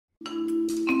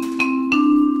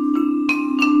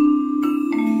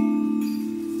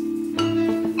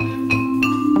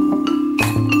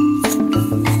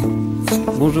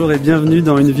Bonjour et bienvenue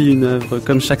dans Une vie, une œuvre.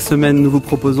 Comme chaque semaine, nous vous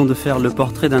proposons de faire le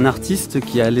portrait d'un artiste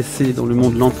qui a laissé dans le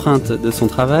monde l'empreinte de son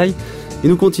travail. Et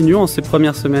nous continuons en ces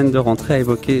premières semaines de rentrée à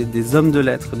évoquer des hommes de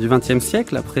lettres du XXe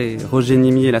siècle, après Roger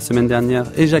Nimier la semaine dernière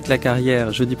et Jacques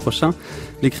Lacarrière jeudi prochain.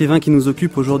 L'écrivain qui nous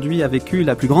occupe aujourd'hui a vécu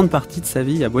la plus grande partie de sa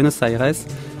vie à Buenos Aires.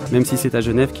 Même si c'est à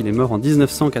Genève qu'il est mort en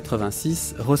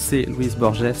 1986, Jorge Luis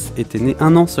Borges était né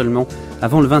un an seulement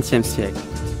avant le XXe siècle.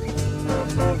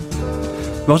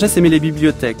 Borges aimait les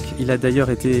bibliothèques. Il a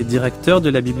d'ailleurs été directeur de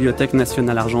la Bibliothèque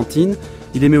nationale argentine.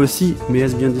 Il aimait aussi, mais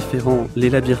est-ce bien différent, les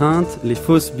labyrinthes, les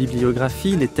fausses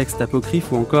bibliographies, les textes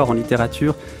apocryphes ou encore en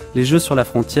littérature, les jeux sur la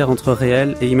frontière entre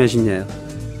réel et imaginaire.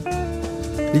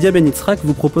 Lydia Ben Ytzhak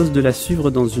vous propose de la suivre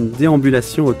dans une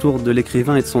déambulation autour de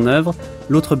l'écrivain et de son œuvre,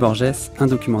 L'autre Borges, un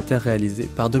documentaire réalisé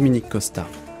par Dominique Costa.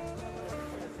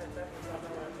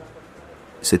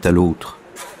 C'est à l'autre,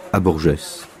 à Borges,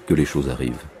 que les choses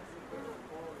arrivent.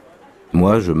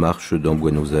 Moi, je marche dans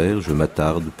Buenos Aires, je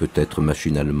m'attarde, peut-être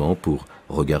machinalement, pour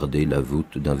regarder la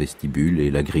voûte d'un vestibule et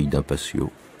la grille d'un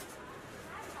patio.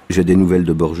 J'ai des nouvelles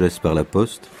de Borges par la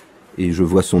poste, et je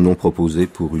vois son nom proposé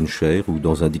pour une chaire ou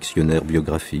dans un dictionnaire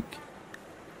biographique.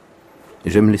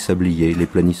 J'aime les sabliers, les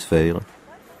planisphères,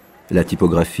 la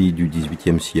typographie du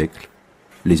XVIIIe siècle,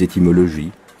 les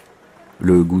étymologies,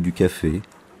 le goût du café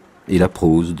et la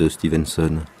prose de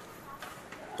Stevenson.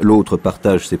 L'autre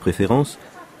partage ses préférences,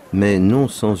 mais non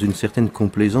sans une certaine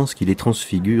complaisance qui les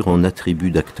transfigure en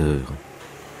attributs d'acteurs.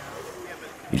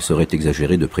 Il serait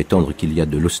exagéré de prétendre qu'il y a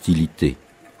de l'hostilité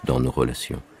dans nos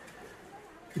relations.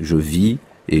 Je vis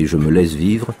et je me laisse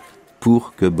vivre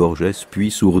pour que Borges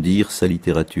puisse ourdir sa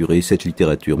littérature, et cette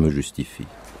littérature me justifie.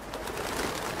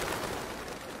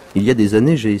 Il y a des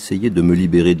années, j'ai essayé de me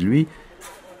libérer de lui,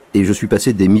 et je suis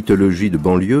passé des mythologies de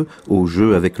banlieue au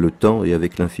jeu avec le temps et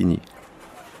avec l'infini.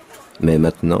 Mais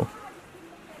maintenant,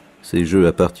 ces jeux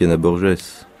appartiennent à Borges,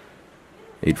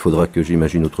 et il faudra que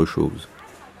j'imagine autre chose.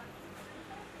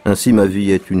 Ainsi ma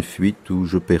vie est une fuite où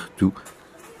je perds tout,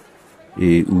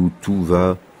 et où tout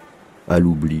va à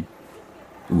l'oubli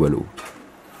ou à l'autre.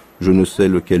 Je ne sais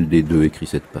lequel des deux écrit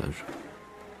cette page.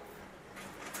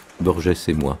 Borges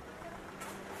et moi.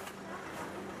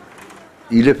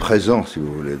 Il est présent, si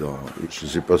vous voulez, je ne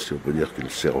sais pas si on peut dire que le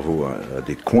cerveau a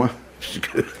des coins,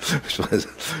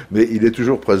 mais il est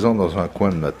toujours présent dans un coin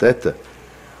de ma tête,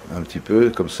 un petit peu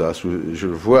comme ça. Je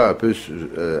le vois un peu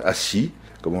assis,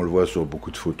 comme on le voit sur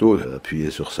beaucoup de photos,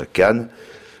 appuyé sur sa canne,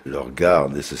 le regard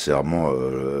nécessairement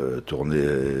tourné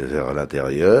vers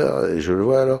l'intérieur, et je le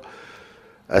vois alors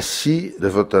assis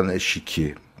devant un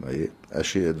échiquier, vous voyez,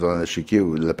 assis devant un échiquier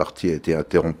où la partie a été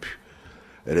interrompue.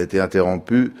 Elle a été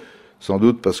interrompue sans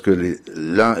doute parce que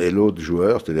l'un et l'autre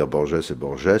joueur, c'est-à-dire Borges et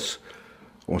Borges,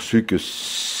 ont su que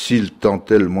s'ils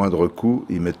tentaient le moindre coup,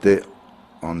 ils mettaient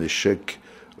en échec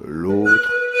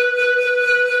l'autre.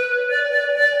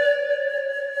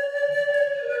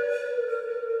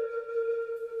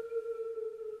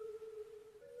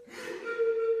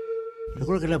 Je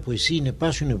crois que la poésie n'est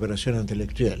pas une opération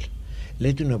intellectuelle. Elle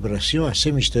est une opération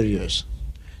assez mystérieuse.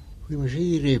 Oui, mais je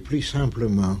dirais plus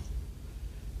simplement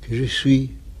que je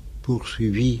suis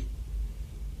poursuivi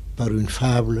par une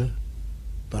fable,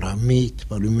 par un mythe,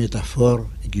 par une métaphore,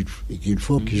 et qu'il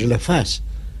faut que je la fasse.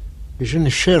 Mais je ne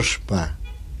cherche pas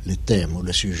les thèmes ou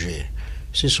les sujets.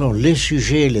 Ce sont les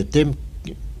sujets et les thèmes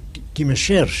qui me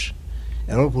cherchent.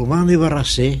 Alors pour m'en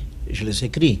débarrasser, je les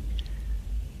écris.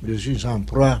 Je suis en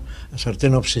proie à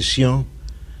certaines obsessions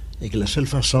et que la seule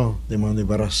façon de m'en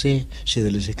débarrasser, c'est de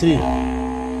les écrire.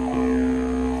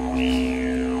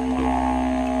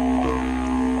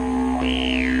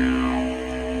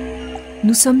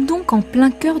 Nous sommes donc en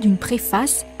plein cœur d'une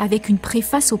préface avec une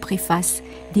préface aux préfaces,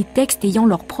 des textes ayant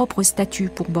leur propre statut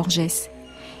pour Borges.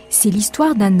 C'est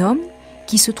l'histoire d'un homme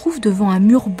qui se trouve devant un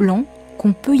mur blanc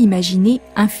qu'on peut imaginer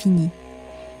infini.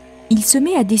 Il se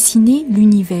met à dessiner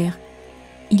l'univers.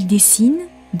 Il dessine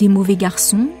des mauvais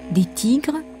garçons, des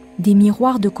tigres, des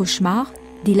miroirs de cauchemar,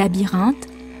 des labyrinthes,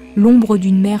 l'ombre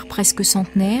d'une mère presque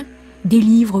centenaire, des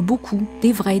livres beaucoup,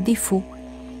 des vrais, des faux.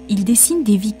 Il dessine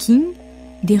des vikings,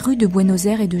 des rues de Buenos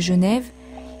Aires et de Genève.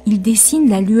 Il dessine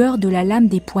la lueur de la lame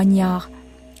des poignards,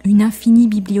 une infinie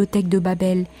bibliothèque de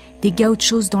Babel, des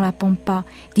gauchos dans la pampa,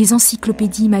 des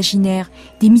encyclopédies imaginaires,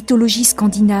 des mythologies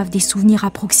scandinaves, des souvenirs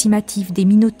approximatifs, des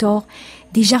minotaures,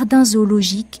 des jardins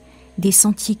zoologiques, des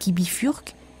sentiers qui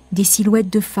bifurquent, des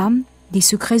silhouettes de femmes, des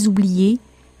secrets oubliés,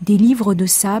 des livres de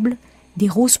sable, des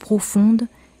roses profondes,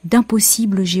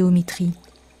 d'impossibles géométries.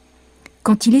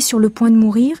 Quand il est sur le point de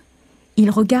mourir, Il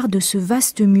regarde ce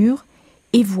vaste mur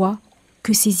et voit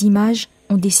que ces images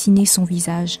ont dessiné son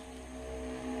visage.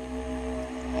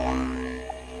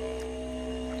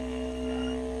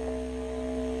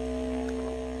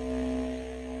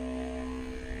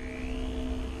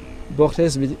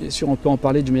 Borges, bien sûr, on peut en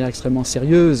parler d'une manière extrêmement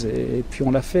sérieuse, et puis on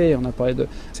l'a fait, on a parlé de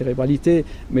cérébralité,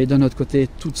 mais d'un autre côté,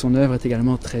 toute son œuvre est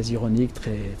également très ironique,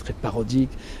 très parodique,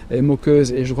 et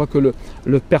moqueuse, et je crois que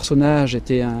le personnage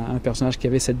était un personnage qui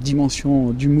avait cette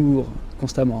dimension d'humour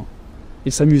constamment.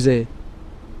 Il s'amusait.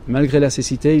 Malgré la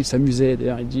cécité, il s'amusait.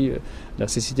 D'ailleurs, il dit la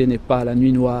cécité n'est pas la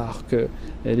nuit noire que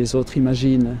les autres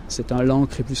imaginent, c'est un lent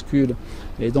crépuscule.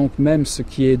 Et donc même ce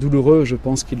qui est douloureux, je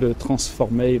pense qu'il le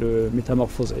transformait, il le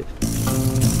métamorphosait.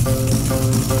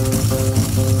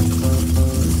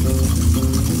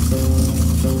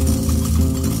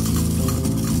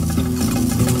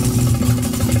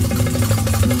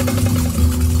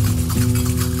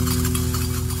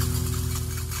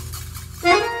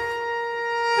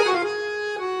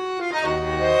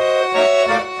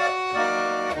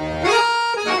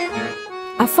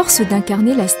 À force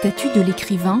d'incarner la statue de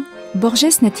l'écrivain,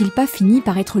 Borges n'a-t-il pas fini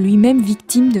par être lui-même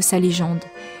victime de sa légende ?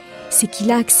 C'est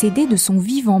qu'il a accédé de son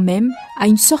vivant même à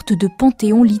une sorte de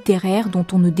panthéon littéraire dont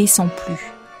on ne descend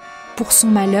plus. Pour son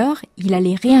malheur, il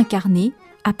allait réincarner,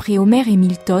 après Homère et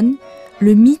Milton,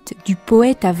 le mythe du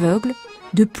poète aveugle,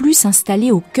 de plus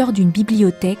installé au cœur d'une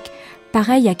bibliothèque,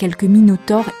 pareil à quelques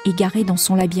minotaures égarés dans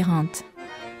son labyrinthe.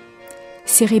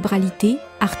 Cérébralité,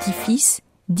 artifice,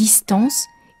 distance,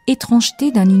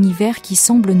 étrangeté d'un univers qui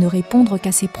semble ne répondre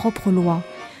qu'à ses propres lois.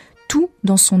 Tout,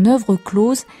 dans son œuvre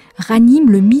close,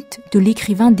 ranime le mythe de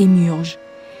l'écrivain démiurge.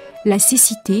 La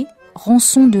cécité,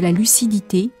 rançon de la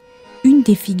lucidité, une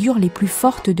des figures les plus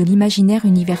fortes de l'imaginaire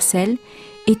universel,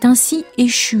 est ainsi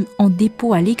échue en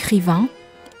dépôt à l'écrivain,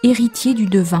 héritier du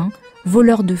devin,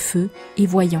 voleur de feu et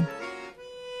voyant.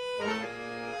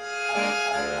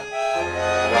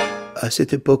 À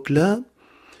cette époque-là,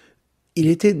 il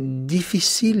était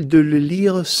difficile de le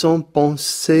lire sans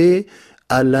penser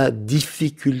à la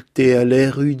difficulté, à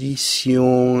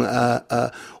l'érudition,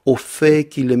 au fait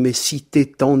qu'il aimait citer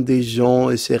tant des gens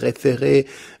et se référer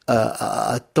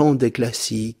à tant de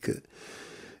classiques.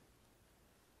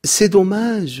 C'est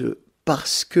dommage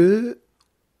parce que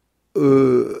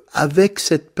avec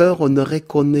cette peur, on ne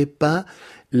reconnaît pas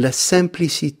la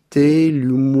simplicité,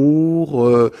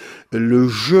 l'humour, le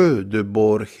jeu de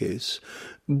Borges.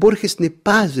 Borges n'est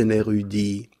pas un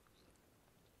érudit.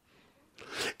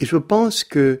 Et je pense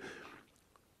que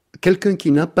quelqu'un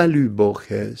qui n'a pas lu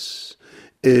Borges,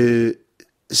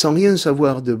 sans rien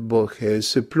savoir de Borges,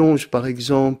 se plonge par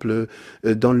exemple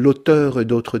dans l'auteur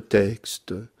d'autres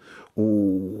textes,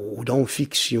 ou dans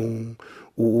fiction,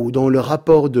 ou dans le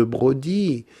rapport de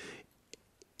Brody,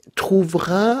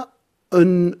 trouvera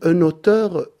un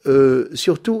auteur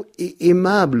surtout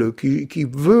aimable, qui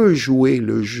veut jouer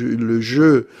le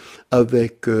jeu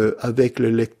avec le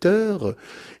lecteur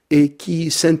et qui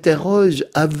s'interroge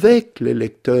avec le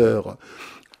lecteur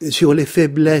sur les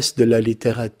faiblesses de la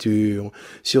littérature,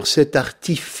 sur cet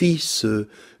artifice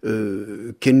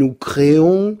que nous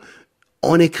créons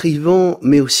en écrivant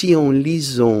mais aussi en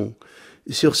lisant,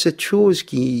 sur cette chose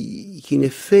qui n'est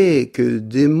fait que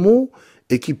des mots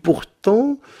et qui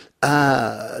pourtant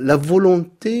a la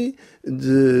volonté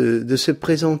de se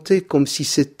présenter comme si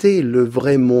c'était le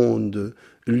vrai monde,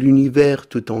 l'univers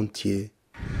tout entier.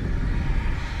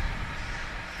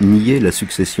 Nier la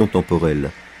succession temporelle,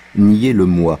 nier le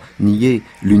moi, nier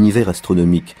l'univers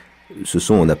astronomique, ce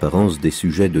sont en apparence des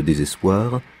sujets de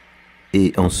désespoir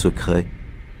et en secret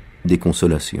des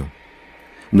consolations.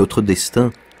 Notre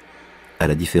destin, à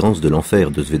la différence de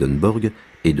l'enfer de Swedenborg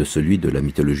et de celui de la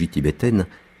mythologie tibétaine,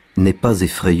 n'est pas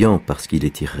effrayant parce qu'il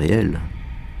est irréel.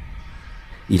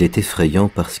 Il est effrayant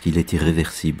parce qu'il est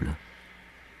irréversible,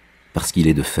 parce qu'il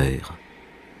est de fer.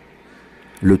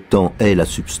 Le temps est la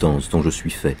substance dont je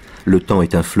suis fait. Le temps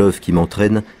est un fleuve qui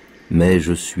m'entraîne, mais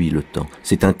je suis le temps.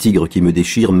 C'est un tigre qui me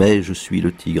déchire, mais je suis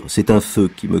le tigre. C'est un feu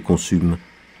qui me consume,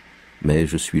 mais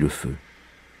je suis le feu.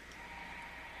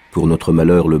 Pour notre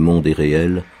malheur, le monde est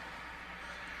réel,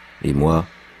 et moi,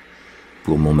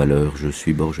 pour mon malheur, je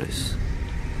suis Borges.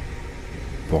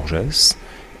 Borges,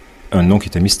 un nom qui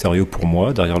était mystérieux pour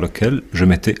moi, derrière lequel je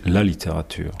mettais la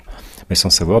littérature. Mais sans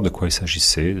savoir de quoi il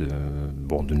s'agissait,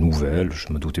 de nouvelles,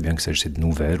 je me doutais bien qu'il s'agissait de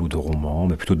nouvelles ou de romans,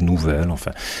 mais plutôt de nouvelles,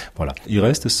 enfin, voilà. Il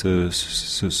reste ce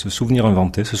souvenir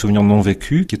inventé, ce souvenir non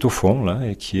vécu, qui est au fond, là,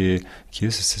 et qui est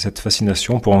cette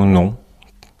fascination pour un nom,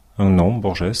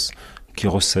 Borges, qui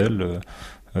recèle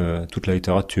toute la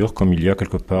littérature, comme il y a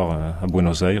quelque part à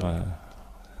Buenos Aires,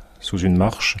 sous une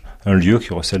marche, un lieu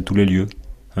qui recèle tous les lieux.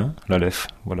 L'Aleph,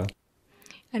 voilà.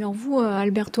 Alors vous,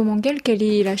 Alberto Manguel, quelle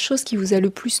est la chose qui vous a le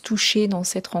plus touché dans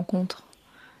cette rencontre?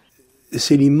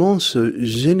 C'est l'immense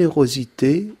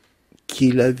générosité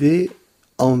qu'il avait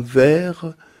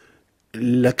envers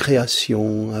la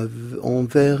création,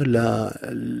 envers la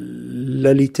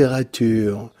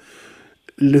littérature.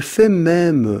 Le fait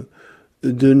même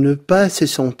de ne pas se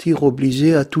sentir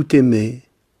obligé à tout aimer.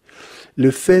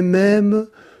 Le fait même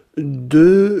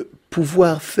de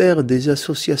pouvoir faire des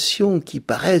associations qui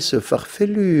paraissent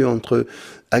farfelues entre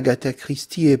Agatha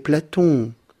Christie et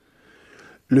Platon.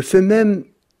 Le fait même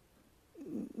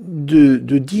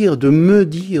de me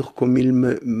dire, comme il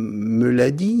me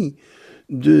l'a dit,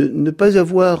 de ne pas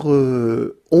avoir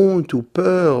honte ou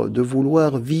peur de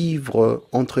vouloir vivre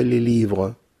entre les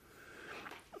livres.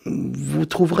 Vous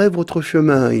trouverez votre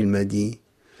chemin, il m'a dit.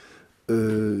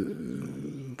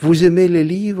 Vous aimez les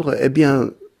livres, eh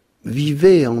bien,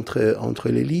 vivez entre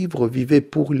les livres, vivez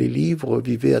pour les livres,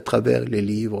 vivez à travers les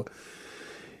livres.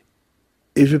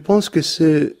 Et je pense que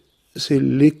c'est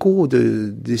l'écho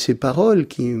de ces paroles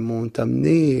qui m'ont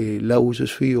amené là où je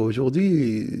suis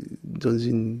aujourd'hui, dans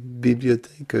une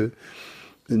bibliothèque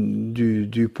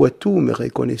du Poitou, me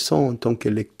reconnaissant en tant que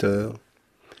lecteur.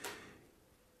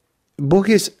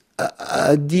 Borges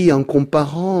a dit, en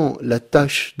comparant la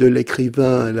tâche de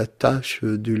l'écrivain et la tâche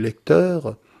du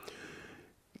lecteur,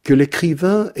 que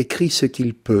l'écrivain écrit ce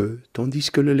qu'il peut,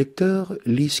 tandis que le lecteur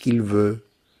lit ce qu'il veut.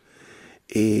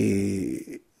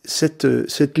 Et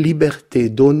cette liberté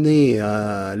donnée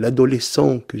à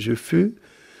l'adolescent que je fus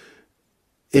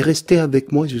est restée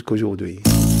avec moi jusqu'aujourd'hui.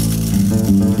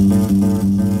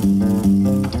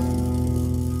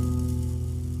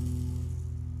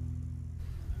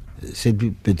 Cette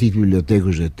petite bibliothèque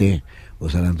où j'étais,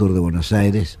 aux alentours de Buenos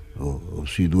Aires, au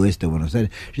sud-ouest de Buenos Aires,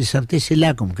 je sentais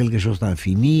cela comme quelque chose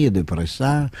d'infini et de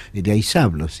pressant et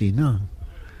d'haïssable aussi, non?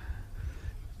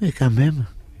 Mais quand même,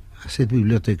 à cette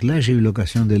bibliothèque-là, j'ai eu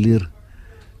l'occasion de lire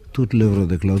toute l'œuvre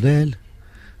de Claudel,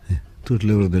 toute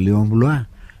l'œuvre de Léon Blois.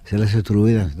 Cela se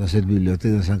trouvait dans cette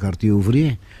bibliothèque, dans un quartier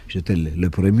ouvrier. J'étais le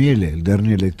premier, le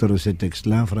dernier lecteur de ce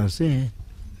texte-là en français.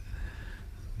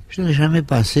 Je n'ai jamais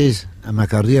pensé à ma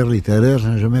carrière littéraire, je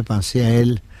n'ai jamais pensé à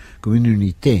elle comme une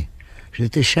unité.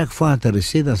 J'étais chaque fois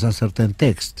intéressé dans un certain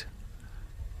texte.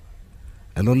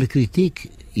 Alors les critiques,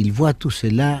 ils voient tout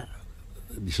cela,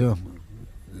 disons,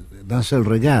 d'un seul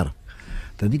regard.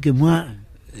 Tandis que moi,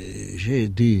 j'ai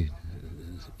dû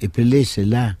épeler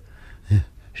cela,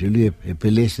 je lui ai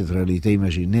épelé cette réalité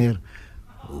imaginaire,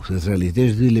 ou cette réalité,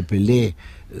 je dû l'épeler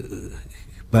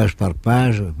page par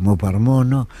page, mot par mot,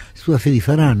 non? C'est tout à fait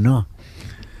différent, non?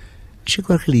 Je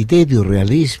crois que l'idée du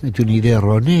réalisme est une idée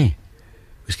erronée,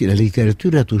 parce que la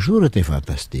littérature a toujours été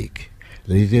fantastique.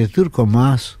 La littérature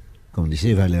commence, comme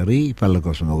disait Valérie, par la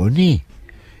cosmogonie,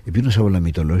 et puis nous avons la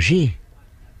mythologie,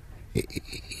 et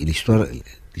l'histoire,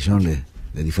 disons,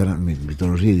 les différentes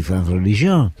mythologies des différentes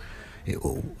religions.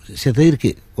 C'est-à-dire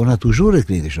qu'on a toujours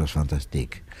écrit des choses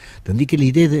fantastiques. Tandis que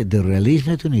l'idée de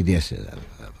réalisme est une idée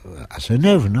assez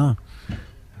neuve, non?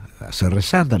 Assez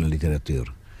récente dans la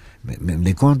littérature. Même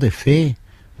les contes de fées,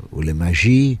 ou les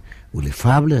magies, ou les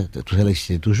fables, tout cela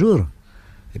existait toujours.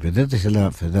 Et peut-être cela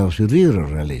faisait survivre au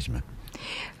réalisme.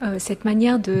 Cette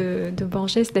manière de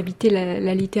Borges d'habiter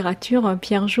la littérature,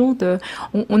 Pierre Jourde,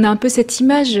 on a un peu cette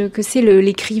image que c'est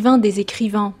l'écrivain des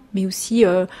écrivains, mais aussi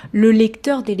le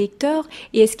lecteur des lecteurs.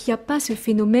 Et est-ce qu'il n'y a pas ce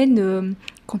phénomène,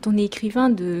 quand on est écrivain,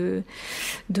 de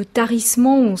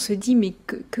tarissement, où on se dit mais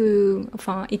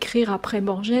enfin, écrire après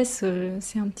Borges,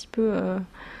 c'est un petit peu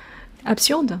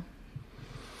absurde?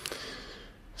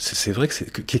 C'est vrai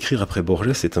qu'écrire après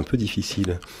Borges, c'est un peu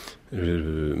difficile.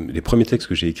 Les premiers textes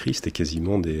que j'ai écrits, c'était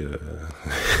quasiment une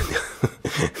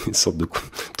sorte de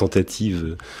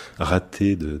tentative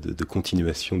ratée de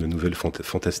continuation de nouvelles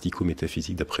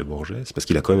fantastico-métaphysiques d'après Borges, parce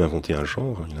qu'il a quand même inventé un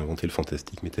genre, il a inventé le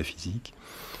fantastique métaphysique.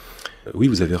 Oui,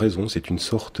 vous avez raison, c'est une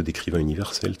sorte d'écrivain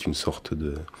universel,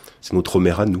 c'est notre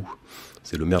Homère à nous,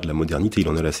 c'est l'Homère de la modernité, il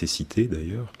en a la cécité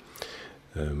d'ailleurs.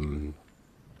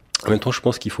 En même temps, je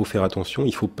pense qu'il faut faire attention,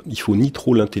 il faut ni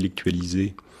trop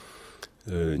l'intellectualiser,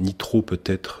 ni trop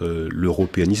peut-être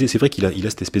l'européaniser. C'est vrai qu'il a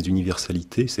cette espèce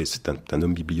d'universalité, c'est un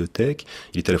homme bibliothèque,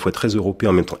 il est à la fois très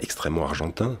européen, en même temps extrêmement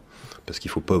argentin, parce qu'il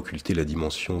ne faut pas occulter la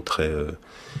dimension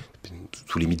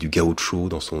tous les mythes du gaucho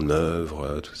dans son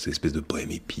œuvre, toutes ces espèces de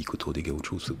poèmes épiques autour des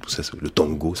gauchos, tout ça, le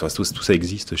tango, tout ça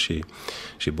existe chez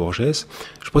Borges.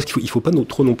 Je pense qu'il ne faut pas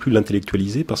trop non plus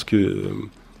l'intellectualiser, parce que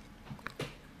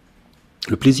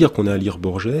le plaisir qu'on a à lire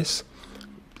Borges,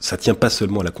 ça tient pas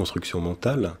seulement à la construction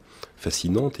mentale,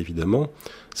 fascinante évidemment,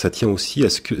 ça tient aussi à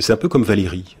ce que... C'est un peu comme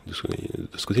Valéry, de ce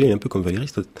côté-là il est un peu comme Valéry,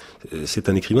 c'est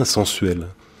un écrivain sensuel,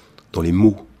 dans les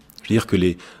mots. Je veux veux dire que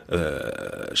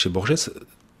chez Borges,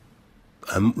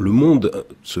 le monde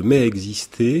se met à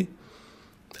exister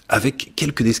avec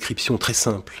quelques descriptions très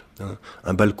simples. Hein.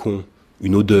 Un balcon,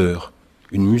 une odeur,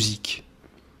 une musique.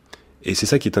 Et c'est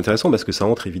ça qui est intéressant parce que ça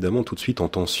entre évidemment tout de suite en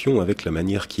tension avec la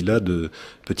manière qu'il a de,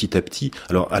 petit à petit,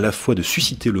 alors à la fois de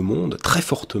susciter le monde très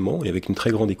fortement et avec une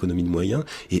très grande économie de moyens,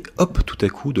 et hop, tout à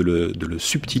coup de le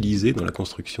subtiliser dans la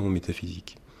construction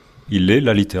métaphysique. Il est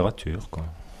la littérature, quoi.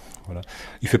 Voilà.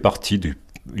 Il fait partie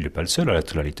il n'est pas le seul à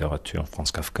être la littérature.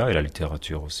 Franz Kafka est la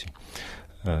littérature aussi.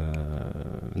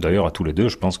 D'ailleurs, à tous les deux,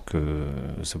 je pense que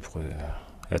ça pourrait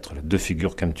être les deux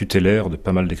figures quand même tutélaires de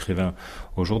pas mal d'écrivains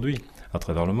aujourd'hui, à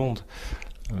travers le monde.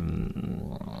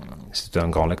 C'était un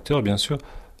grand lecteur, bien sûr.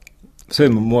 Vous savez,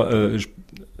 moi,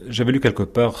 j'avais lu quelque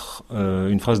part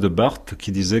une phrase de Barthes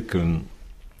qui disait que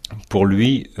pour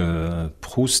lui,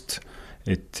 Proust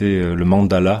était le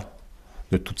mandala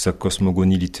de toute sa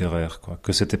cosmogonie littéraire, quoi.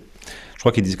 Que c'était, je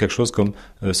crois qu'il disait quelque chose comme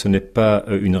ce n'est pas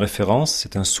une référence,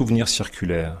 c'est un souvenir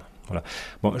circulaire. Voilà.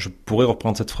 Bon, je pourrais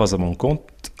reprendre cette phrase à mon compte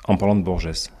en parlant de Borges.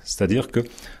 C'est-à-dire que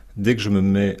dès que je me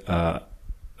mets à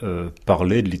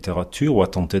parler de littérature ou à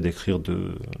tenter d'écrire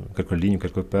quelques lignes ou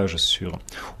quelques pages sur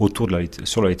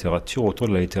la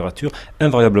littérature,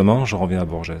 invariablement, je reviens à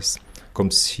Borges.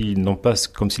 Comme s'il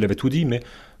avait tout dit, mais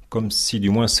comme si du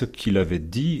moins ce qu'il avait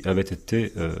dit avait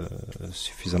été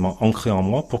suffisamment ancré en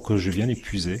moi pour que je vienne y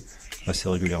puiser assez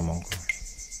régulièrement, quoi.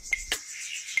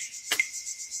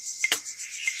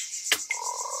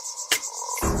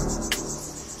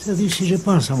 C'est-à-dire, si je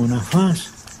pense à mon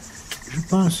enfance, je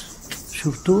pense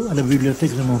surtout à la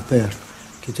bibliothèque de mon père,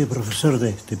 qui était professeur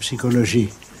de psychologie.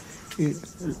 Et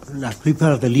la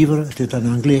plupart des livres étaient en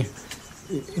anglais.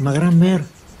 Et ma grand-mère,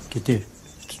 qui était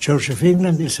Church of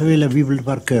England, elle savait la Bible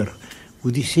par cœur.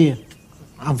 Vous disiez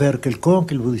un vers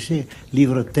quelconque, elle vous disait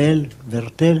livre tel,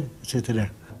 vers tel, etc.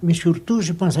 Mais surtout,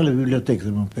 je pense à la bibliothèque de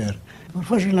mon père.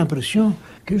 Parfois, j'ai l'impression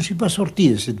que je ne suis pas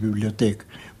sorti de cette bibliothèque,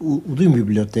 ou d'une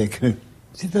bibliothèque.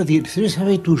 C'est-à-dire, je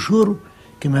savais toujours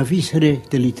que ma vie serait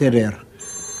de littéraire.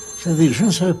 C'est-à-dire, je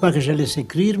ne savais pas que j'allais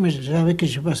écrire, mais je savais que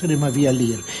je passerais ma vie à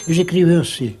lire. Et j'écrivais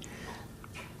aussi.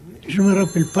 Je ne me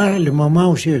rappelle pas le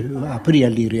moment où j'ai appris à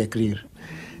lire et à écrire.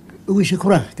 Oui, je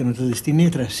crois que notre destinée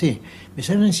est tracée, mais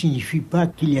ça ne signifie pas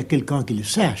qu'il y a quelqu'un qui le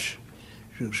sache.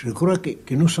 Je crois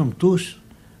que nous sommes tous,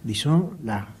 disons,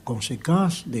 la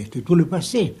conséquence de tout le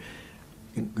passé.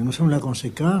 Que nous sommes la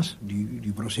conséquence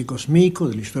du procès cosmique,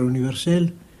 de l'histoire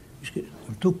universelle. Puisque,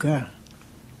 en tout cas,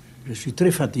 je suis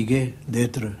très fatigué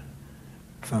d'être,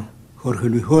 Jorge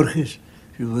Luis Borges,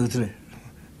 je veux être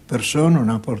personne ou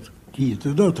n'importe qui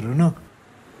d'autre, non?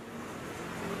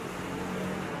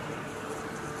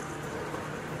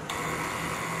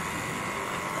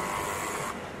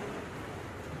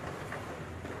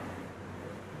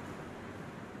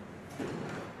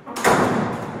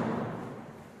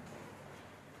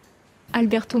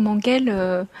 Alberto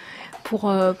Manguel, pour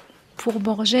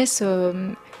Borges,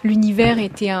 l'univers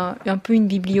était un peu une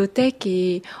bibliothèque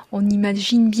et on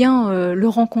imagine bien le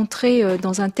rencontrer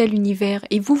dans un tel univers.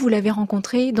 Et vous l'avez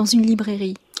rencontré dans une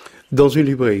librairie? Dans une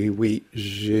librairie, oui.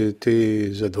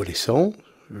 J'étais adolescent,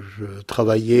 je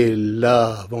travaillais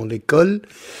là avant l'école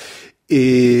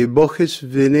et Borges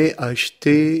venait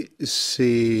acheter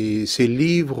ses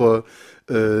livres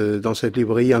dans cette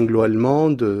librairie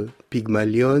anglo-allemande,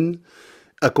 Pygmalion,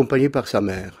 accompagné par sa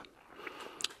mère.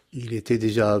 Il était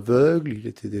déjà aveugle, il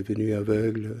était devenu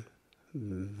aveugle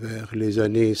vers les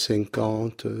années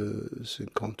 50,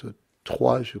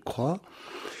 53, je crois.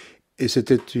 Et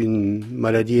c'était une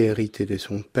maladie héritée de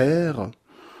son père.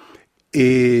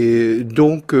 Et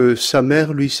donc, sa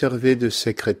mère lui servait de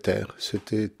secrétaire.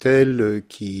 C'était elle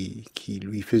qui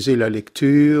lui faisait la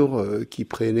lecture, qui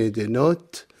prenait des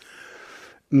notes.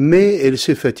 Mais elle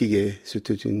s'est fatiguée.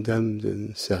 C'était une dame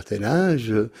d'un certain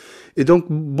âge. Et donc,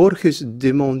 Borges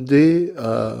demandait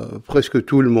à presque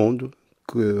tout le monde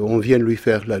qu'on vienne lui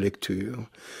faire la lecture.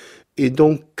 Et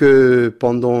donc,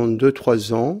 pendant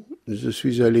 2-3 ans, je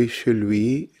suis allé chez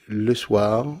lui le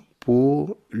soir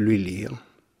pour lui lire.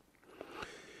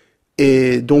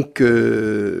 Et donc,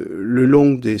 le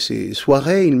long de ces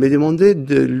soirées, il me demandait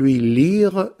de lui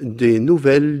lire des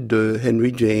nouvelles de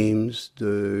Henry James,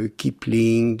 de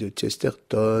Kipling, de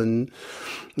Chesterton,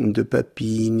 de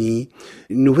Papini,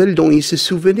 nouvelles dont il se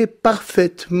souvenait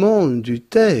parfaitement du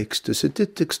texte.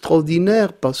 C'était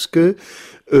extraordinaire parce que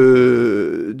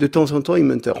de temps en temps, il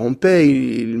m'interrompait,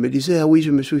 il me disait « Ah oui,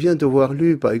 je me souviens d'avoir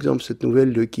lu, par exemple, cette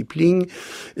nouvelle de Kipling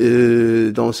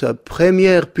dans sa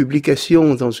première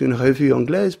publication dans une revue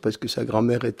anglaise, parce que sa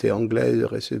grand-mère était anglaise,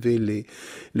 recevait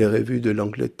les revues de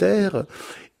l'Angleterre.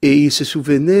 Et il se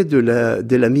souvenait de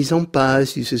la mise en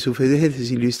page, il se souvenait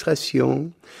des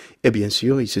illustrations, et bien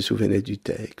sûr, il se souvenait du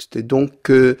texte. Et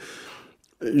donc,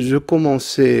 je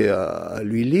commençais à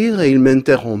lui lire et il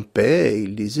m'interrompait et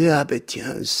il disait « Ah ben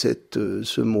tiens,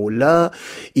 ce mot-là,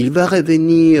 il va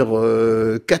revenir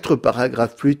 4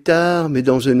 paragraphes plus tard, mais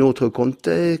dans un autre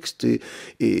contexte,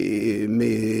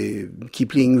 mais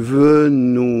Kipling veut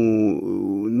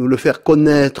nous le faire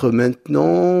connaître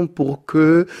maintenant pour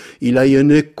que il ait un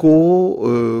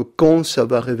écho quand ça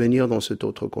va revenir dans cet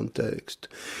autre contexte. »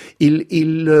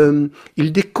 Il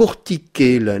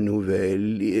décortiquait la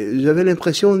nouvelle. J'avais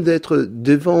l'impression d'être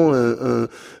devant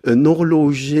un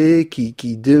horloger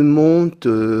qui démonte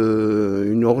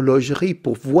une horlogerie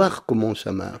pour voir comment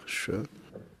ça marche.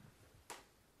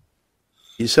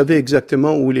 Il savait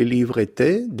exactement où les livres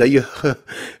étaient. D'ailleurs,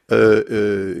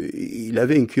 il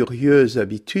avait une curieuse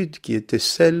habitude qui était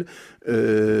celle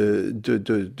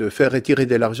de faire retirer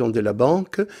de l'argent de la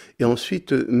banque et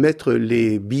ensuite mettre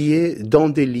les billets dans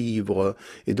des livres.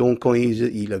 Et donc, quand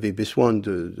il avait besoin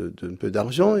d'un peu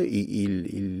d'argent,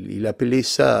 il appelait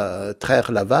ça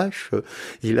traire la vache.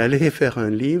 Il allait faire un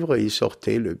livre et il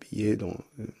sortait le billet dont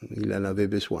il en avait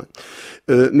besoin.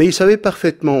 Mais il savait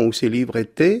parfaitement où ces livres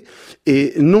étaient.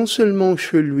 Et non seulement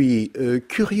chez lui,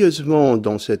 curieusement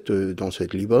dans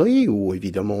cette librairie, où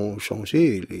évidemment on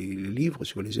changeait les livres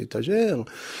sur les étagères,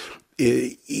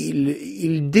 et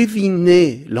il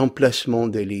devinait l'emplacement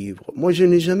des livres. Moi, je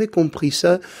n'ai jamais compris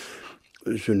ça.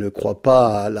 Je ne crois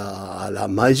pas à la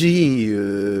magie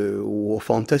ou au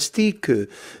fantastique,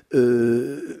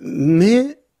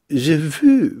 mais j'ai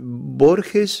vu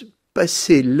Borges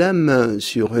passer la main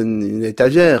sur une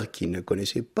étagère qu'il ne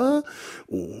connaissait pas,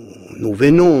 où nous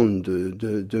venons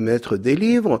de mettre des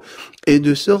livres, et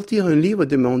de sortir un livre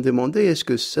et m'en demander est-ce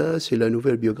que ça, c'est la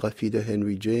nouvelle biographie de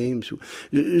Henry James ou...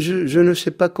 je ne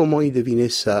sais pas comment il devinait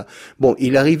ça. Bon,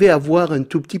 il arrivait à voir un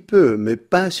tout petit peu, mais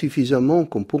pas suffisamment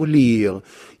comme pour lire.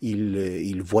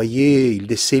 Il voyait, il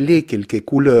décelait quelques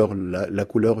couleurs, la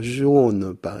couleur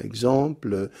jaune, par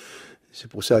exemple. C'est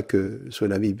pour ça que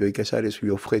son ami Bioy Casares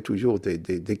lui offrait toujours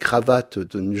des cravates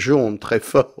d'un jaune très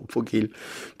fort pour qu'il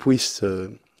puisse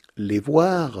les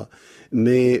voir.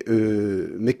 Mais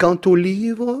quant au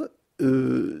livre,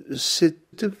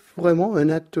 c'était vraiment un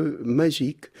acte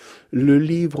magique. Le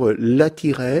livre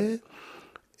l'attirait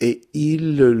et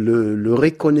il le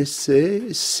reconnaissait,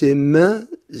 ses mains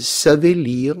savaient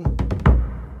lire.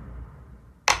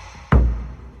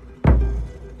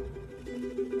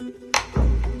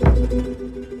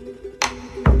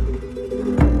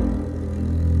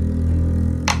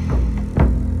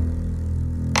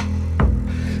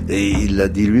 Et il l'a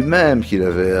dit lui-même qu'il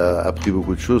avait appris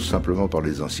beaucoup de choses simplement par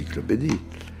les encyclopédies,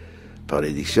 par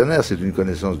les dictionnaires. C'est une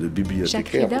connaissance de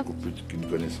bibliothécaire beaucoup plus qu'une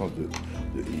connaissance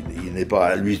il n'est pas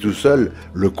à lui tout seul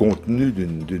le contenu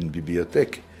d'une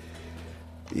bibliothèque.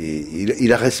 Et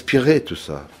il a respiré tout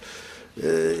ça.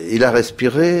 Il a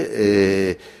respiré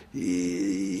et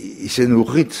il s'est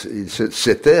nourri.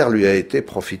 Cet air lui a été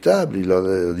profitable. Il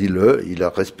a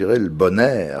respiré le bon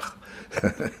air.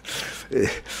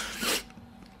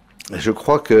 Je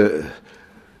crois que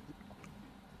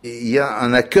il y a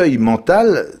un accueil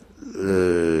mental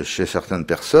chez certaines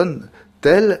personnes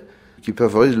tel qui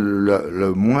favorise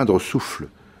le moindre souffle.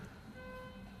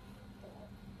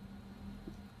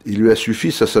 Il lui a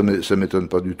suffi, ça m'étonne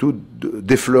pas du tout,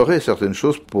 d'effleurer certaines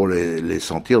choses pour les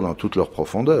sentir dans toute leur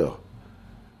profondeur.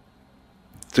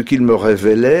 Ce qu'il me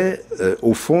révélait,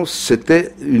 au fond,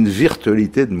 c'était une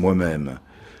virtualité de moi-même.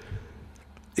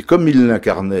 Et comme il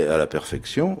l'incarnait à la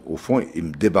perfection, au fond, il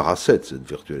me débarrassait de cette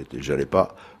virtualité. J'allais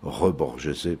pas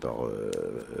reborgeser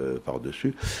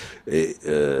par-dessus. Et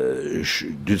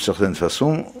d'une certaine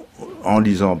façon, en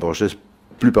lisant Borges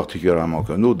plus particulièrement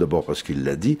qu'un autre, d'abord parce qu'il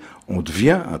l'a dit, on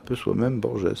devient un peu soi-même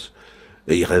Borges.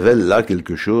 Et il révèle là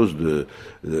quelque chose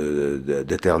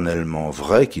d'éternellement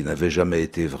vrai qui n'avait jamais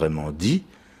été vraiment dit.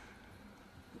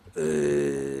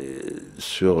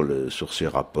 Sur ses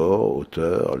rapports,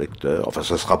 auteur, lecteur. Enfin,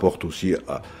 ça se rapporte aussi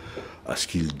à ce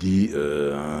qu'il dit,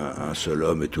 un seul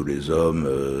homme et tous les hommes,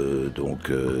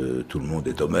 donc tout le monde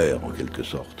est Homère, en quelque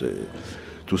sorte. Et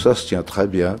tout ça se tient très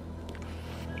bien.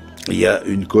 Il y a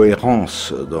une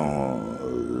cohérence dans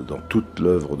toute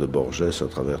l'œuvre de Borges à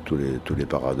travers tous les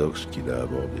paradoxes qu'il a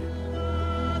abordés.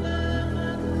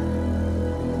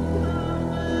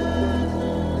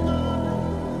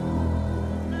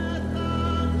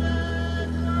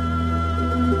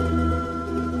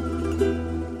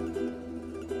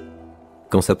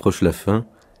 Quand s'approche la fin,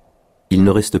 il ne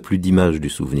reste plus d'image du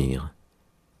souvenir.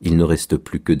 Il ne reste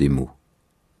plus que des mots.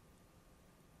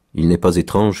 Il n'est pas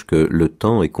étrange que le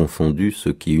temps ait confondu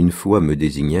ceux qui une fois me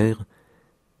désignèrent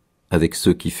avec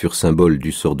ceux qui furent symboles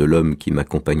du sort de l'homme qui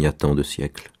m'accompagna tant de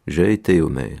siècles. J'ai été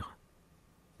Homère.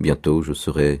 Bientôt je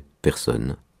serai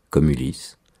personne, comme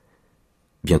Ulysse.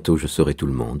 Bientôt je serai tout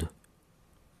le monde.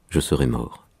 Je serai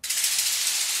mort.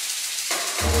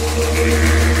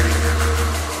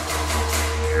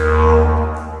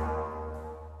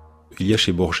 Il y a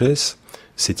chez Borges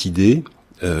cette idée,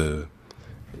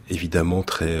 évidemment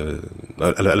très,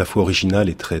 à la fois originale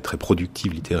et très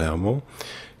productive littérairement,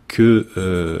 que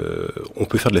on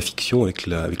peut faire de la fiction avec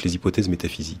les hypothèses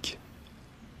métaphysiques.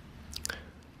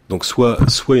 Donc soit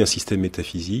il y a un système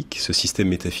métaphysique, ce système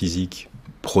métaphysique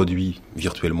produit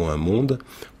virtuellement un monde,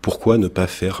 pourquoi ne pas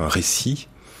faire un récit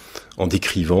en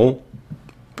décrivant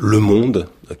le monde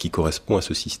qui correspond à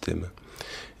ce système?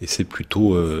 Et c'est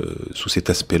plutôt sous cet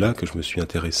aspect-là que je me suis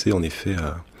intéressé en effet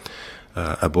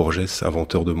à Borges,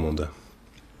 inventeur de monde.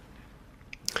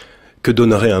 Que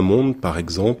donnerait un monde, par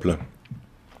exemple,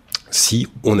 si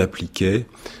on appliquait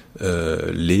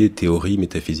les théories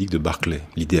métaphysiques de Berkeley,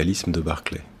 l'idéalisme de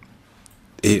Berkeley?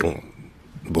 Et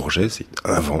Borges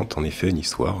invente en effet une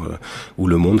histoire où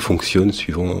le monde fonctionne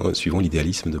suivant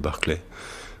l'idéalisme de Berkeley.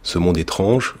 Ce monde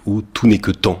étrange où tout n'est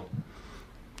que temps,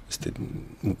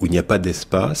 où il n'y a pas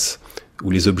d'espace, où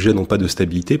les objets n'ont pas de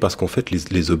stabilité, parce qu'en fait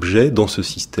les objets dans ce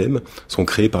système sont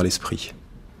créés par l'esprit.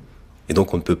 Et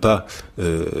donc on ne peut pas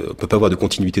avoir de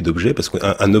continuité d'objets, parce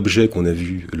qu'un objet qu'on a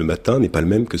vu le matin n'est pas le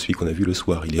même que celui qu'on a vu le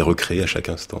soir. Il est recréé à chaque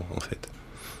instant, en fait.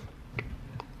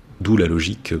 D'où la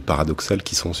logique paradoxale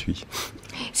qui s'ensuit.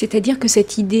 C'est-à-dire que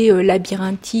cette idée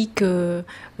labyrinthique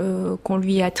qu'on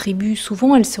lui attribue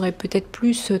souvent, elle serait peut-être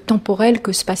plus temporelle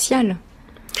que spatiale.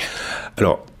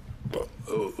 Alors,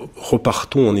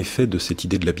 repartons en effet de cette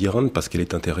idée de labyrinthe, parce qu'elle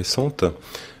est intéressante,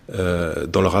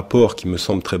 dans le rapport qui me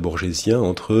semble très borgésien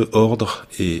entre ordre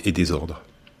et désordre.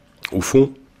 Au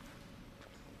fond,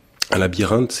 un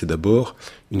labyrinthe, c'est d'abord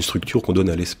une structure qu'on donne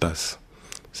à l'espace.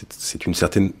 C'est une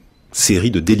certaine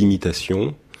série de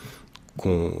délimitations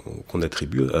qu'on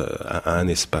attribue à un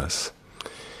espace.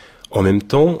 En même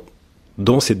temps,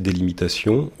 dans cette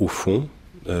délimitation, au fond,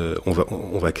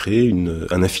 on va créer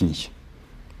un infini.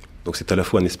 Donc c'est à la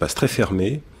fois un espace très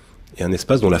fermé et un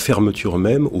espace dont la fermeture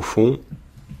même, au fond,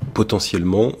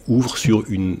 potentiellement ouvre sur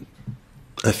une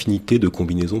infinité de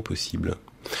combinaisons possibles.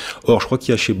 Or, je crois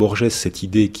qu'il y a chez Borges cette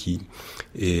idée qui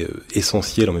est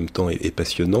essentielle en même temps et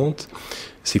passionnante,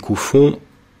 c'est qu'au fond,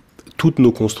 toutes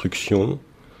nos constructions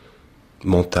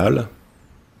mentales,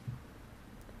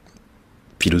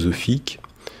 philosophiques,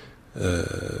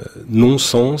 n'ont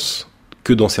sens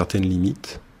que dans certaines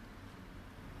limites,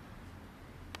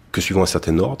 que suivant un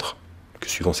certain ordre, que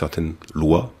suivant certaines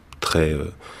lois très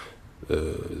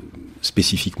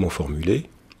spécifiquement formulées.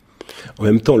 En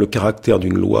même temps, le caractère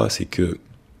d'une loi, c'est que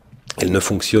elle ne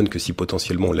fonctionne que si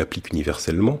potentiellement on l'applique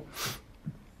universellement,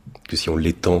 que si on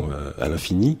l'étend à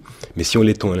l'infini, mais si on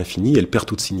l'étend à l'infini, elle perd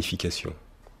toute signification.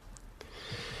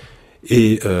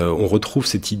 Et on retrouve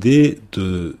cette idée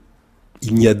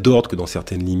il n'y a d'ordre que dans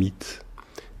certaines limites.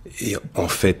 Et en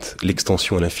fait,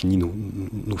 l'extension à l'infini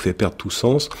nous fait perdre tout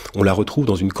sens. On la retrouve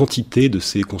dans une quantité de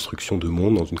ces constructions de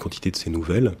monde, dans une quantité de ces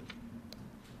nouvelles.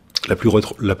 La plus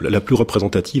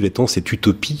représentative étant cette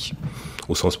utopie,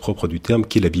 au sens propre du terme,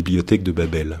 qu'est la bibliothèque de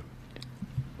Babel.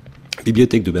 La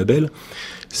bibliothèque de Babel,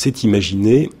 c'est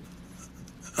imaginer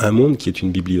un monde qui est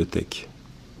une bibliothèque.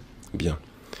 Bien.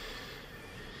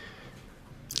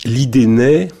 L'idée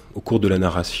naît, au cours de la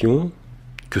narration,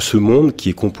 que ce monde qui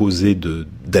est composé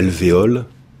d'alvéoles,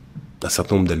 d'un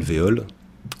certain nombre d'alvéoles,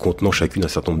 contenant chacune un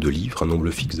certain nombre de livres, un nombre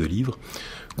fixe de livres,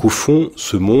 qu'au fond,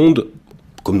 ce monde,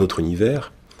 comme notre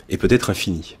univers, est peut-être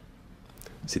infini.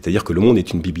 C'est-à-dire que le monde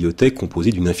est une bibliothèque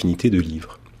composée d'une infinité de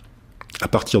livres. À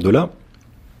partir de là,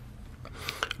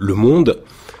 le monde,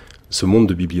 ce monde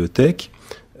de bibliothèque,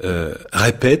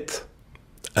 répète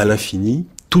à l'infini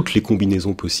toutes les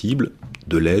combinaisons possibles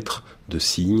de lettres, de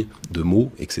signes, de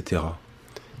mots, etc.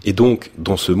 Et donc,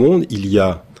 dans ce monde, il y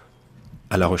a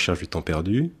à la recherche du temps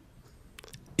perdu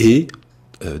et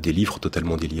des livres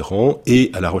totalement délirants, et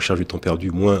à la recherche du temps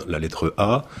perdu moins la lettre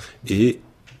A, et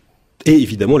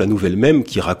évidemment la nouvelle même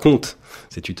qui raconte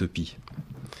cette utopie.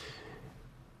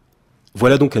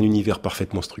 Voilà donc un univers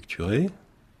parfaitement structuré,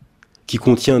 qui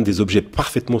contient des objets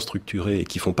parfaitement structurés et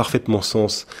qui font parfaitement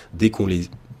sens dès qu'on les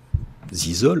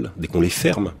isole, dès qu'on les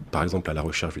ferme, par exemple à la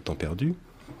recherche du temps perdu.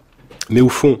 Mais au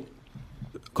fond,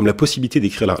 comme la possibilité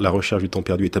d'écrire la recherche du temps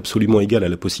perdu est absolument égale à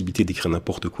la possibilité d'écrire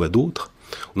n'importe quoi d'autre,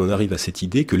 on en arrive à cette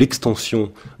idée que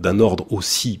l'extension d'un ordre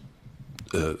aussi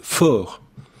fort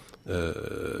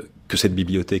que cette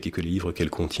bibliothèque et que les livres qu'elle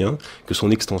contient, que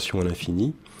son extension à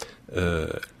l'infini,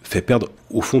 fait perdre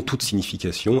au fond toute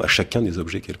signification à chacun des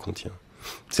objets qu'elle contient.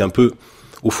 C'est un peu,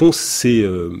 au fond, c'est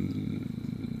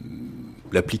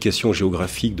l'application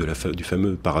géographique du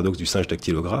fameux paradoxe du singe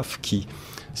dactylographe qui,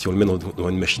 si on le met dans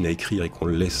une machine à écrire et qu'on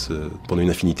le laisse pendant une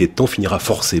infinité de temps, finira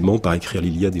forcément par écrire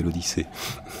l'Iliade et l'Odyssée.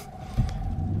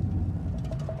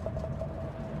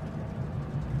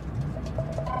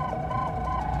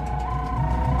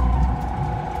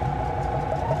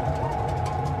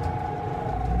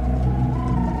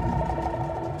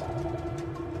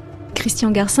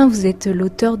 Christian Garcin, vous êtes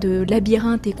l'auteur de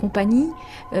Labyrinthe et compagnie.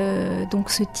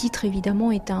 Donc ce titre,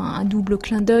 évidemment, est un double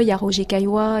clin d'œil à Roger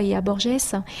Caillois et à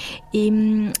Borges. Et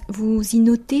vous y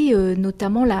notez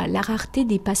notamment la rareté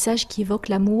des passages qui évoquent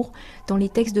l'amour dans les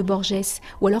textes de Borges.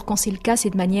 Ou alors, quand c'est le cas,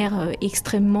 c'est de manière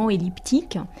extrêmement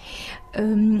elliptique.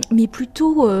 Mais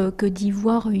plutôt que d'y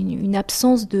voir une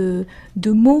absence de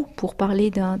mots pour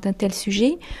parler d'un tel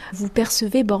sujet, vous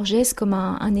percevez Borges comme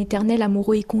un éternel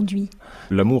amoureux éconduit.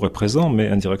 L'amour est présent, mais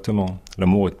indirectement.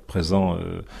 L'amour est présent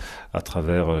à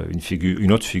travers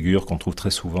une autre figure qu'on trouve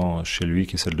très souvent chez lui,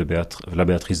 qui est celle de la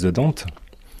Béatrice de Dante.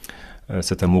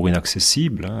 Cet amour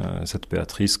inaccessible, cette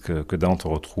Béatrice que Dante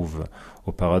retrouve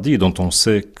au paradis, et dont on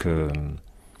sait que,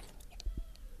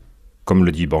 comme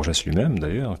le dit Borges lui-même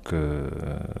d'ailleurs,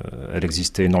 qu'elle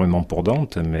existait énormément pour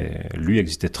Dante, mais lui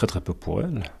existait très très peu pour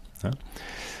elle.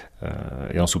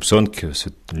 Et on soupçonne que ce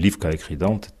livre qu'a écrit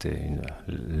Dante était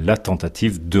la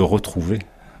tentative de retrouver,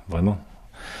 vraiment,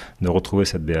 de retrouver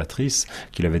cette Béatrice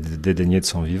qu'il avait dédaignée de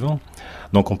son vivant.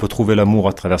 Donc on peut trouver l'amour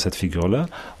à travers cette figure-là,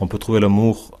 on peut trouver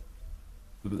l'amour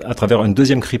à travers un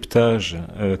deuxième cryptage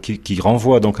qui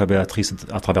renvoie donc à Béatrice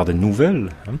à travers des nouvelles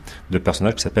de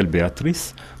personnages qui s'appellent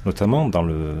Béatrice, notamment dans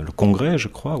le Congrès, je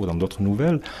crois, ou dans d'autres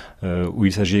nouvelles, où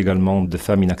il s'agit également de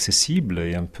femmes inaccessibles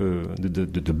et un peu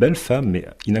de belles femmes, mais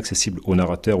inaccessibles au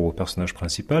narrateur ou au personnage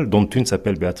principal, dont une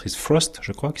s'appelle Béatrice Frost,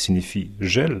 je crois, qui signifie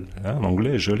gel, en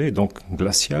anglais, gelé, donc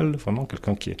glacial, vraiment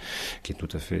quelqu'un qui est tout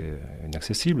à fait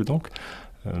inaccessible, donc.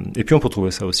 Et puis on peut trouver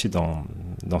ça aussi dans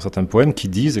certains poèmes qui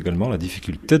disent également la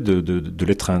difficulté de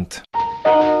l'étreinte.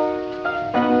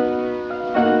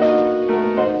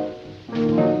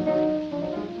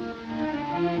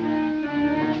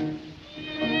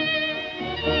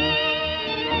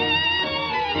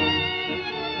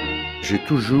 J'ai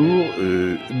toujours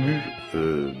eu,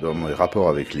 dans mes rapports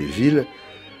avec les villes,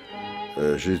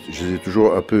 je les ai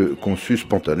toujours un peu conçus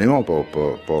spontanément, pas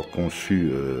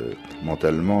conçus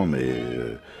mentalement, mais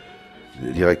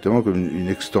directement comme une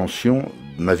extension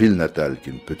de ma ville natale, qui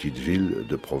est une petite ville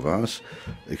de province,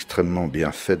 extrêmement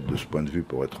bien faite de ce point de vue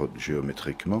pour être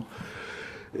géométriquement.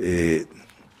 Et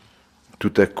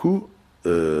tout à coup,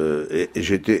 et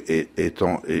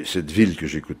cette ville que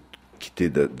j'ai quittée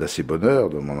d'assez bonne heure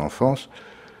dans mon enfance,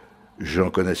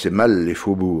 j'en connaissais mal les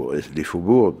faubourgs. Et les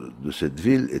faubourgs de cette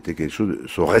ville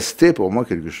sont restés pour moi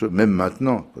quelque chose, même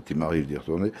maintenant, quand il m'arrive d'y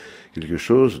retourner, quelque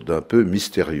chose d'un peu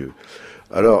mystérieux.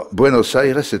 Alors, Buenos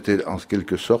Aires, c'était en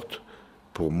quelque sorte,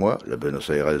 pour moi, la Buenos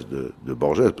Aires de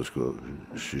Borges, parce que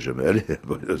je suis jamais allé à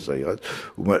Buenos Aires,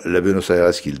 ou moi, la Buenos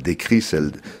Aires qu'il décrit,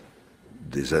 celle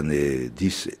des années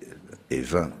 10 et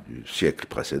 20 du siècle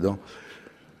précédent,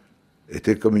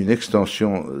 était comme une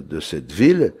extension de cette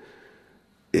ville,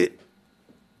 et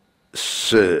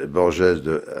ce Borges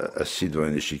assis devant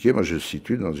un échiquier, moi je le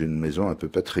situe dans une maison un peu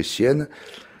patricienne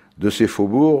de ces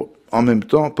faubourgs, en même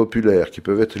temps populaires, qui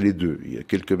peuvent être les deux. Il y a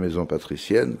quelques maisons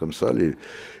patriciennes, comme ça,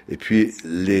 et puis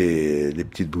les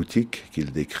petites boutiques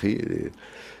qu'il décrit,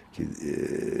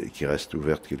 qui restent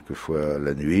ouvertes quelquefois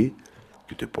la nuit,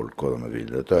 qui n'était pas le cas dans ma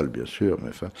ville natale, bien sûr, mais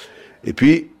enfin. Et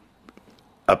puis,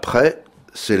 après,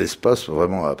 c'est l'espace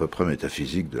vraiment à peu près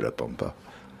métaphysique de la Pampa.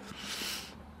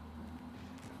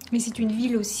 Mais c'est une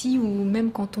ville aussi où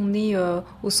même quand on est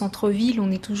au centre-ville,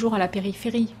 on est toujours à la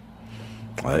périphérie.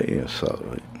 Oui, il y a ça,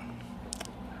 oui.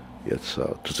 Il y a de ça.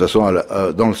 De toute façon,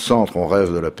 dans le centre, on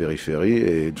rêve de la périphérie,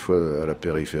 et une fois à la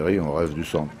périphérie, on rêve du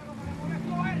centre.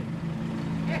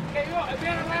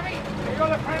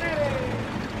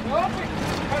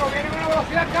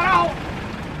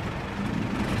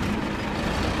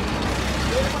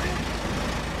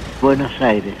 Buenos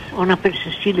Aires. On appelle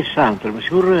ceci le centre, mais si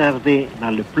vous regardez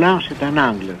dans le plan, c'est un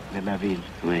angle de la ville.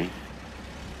 Oui.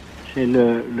 C'est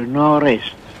le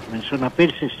nord-est, mais on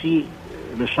appelle ceci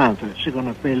le centre, ce qu'on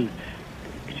appelle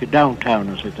le downtown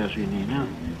aux États-Unis, non?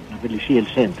 On appelle ici le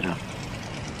centre.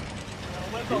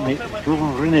 Mais vous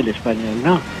comprenez l'espagnol,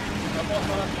 non?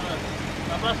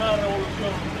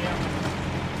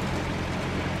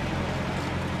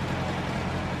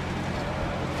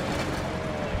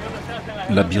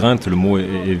 Labyrinthe, le mot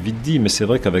est vite dit, mais c'est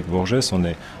vrai qu'avec Borges, on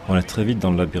est très vite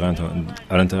dans le labyrinthe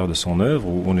à l'intérieur de son œuvre,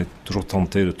 où on est toujours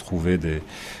tenté de trouver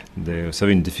vous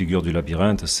savez, une des figures du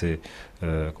labyrinthe, c'est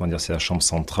c'est la chambre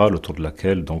centrale autour de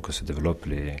laquelle donc se développent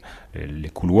les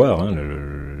couloirs, hein,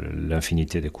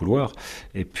 l'infinité des couloirs.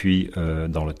 Et puis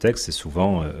dans le texte, c'est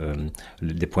souvent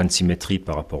des points de symétrie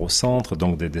par rapport au centre,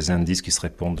 donc des indices qui se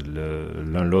répondent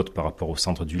l'un l'autre par rapport au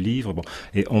centre du livre. Bon.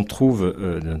 Et on trouve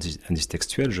indices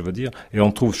textuels, je veux dire, et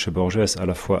on trouve chez Borges à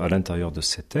la fois à l'intérieur de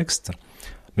ses textes,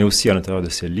 mais aussi à l'intérieur de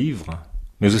ses livres,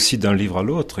 mais aussi d'un livre à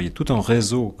l'autre. Il y a tout un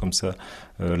réseau comme ça,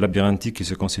 labyrinthique qui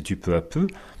se constitue peu à peu,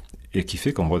 et qui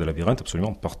fait qu'on voit des labyrinthes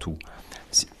absolument partout.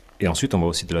 Et ensuite, on voit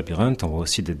aussi des labyrinthes, on voit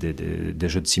aussi des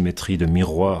jeux de symétrie, de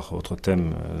miroirs, autre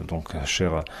thème donc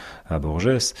cher à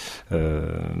Borges. On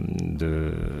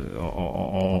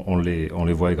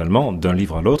les voit également d'un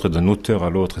livre à l'autre, d'un auteur à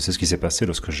l'autre. Et c'est ce qui s'est passé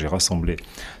lorsque j'ai rassemblé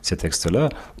ces textes-là,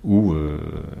 où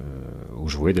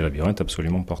je voyais des labyrinthes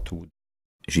absolument partout.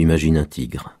 J'imagine un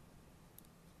tigre.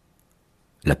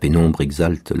 La pénombre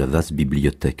exalte la vaste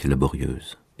bibliothèque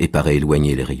laborieuse et paraît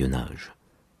éloigner les rayonnages.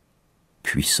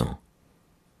 Puissant,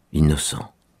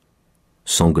 innocent,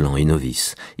 sanglant et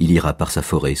novice, il ira par sa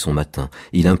forêt son matin,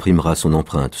 il imprimera son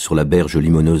empreinte sur la berge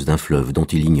limoneuse d'un fleuve dont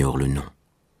il ignore le nom.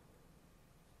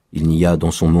 Il n'y a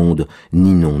dans son monde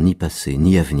ni nom, ni passé,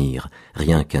 ni avenir,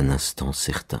 rien qu'un instant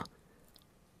certain.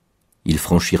 Il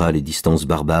franchira les distances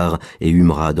barbares et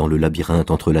humera dans le labyrinthe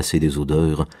entrelacé des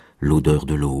odeurs, l'odeur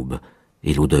de l'aube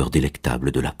et l'odeur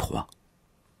délectable de la proie.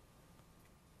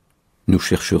 Nous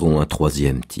chercherons un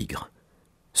troisième tigre.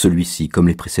 Celui-ci, comme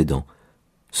les précédents,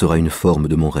 sera une forme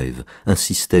de mon rêve, un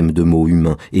système de mots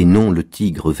humains, et non le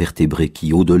tigre vertébré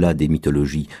qui, au-delà des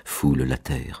mythologies, foule la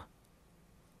terre.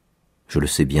 Je le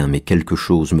sais bien, mais quelque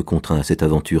chose me contraint à cette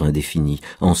aventure indéfinie,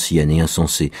 ancienne et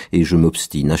insensée, et je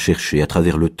m'obstine à chercher à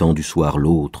travers le temps du soir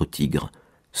l'autre tigre,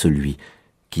 celui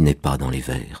qui n'est pas dans les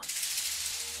vers.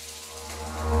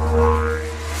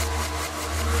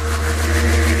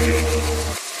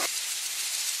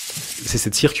 C'est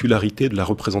cette circularité de la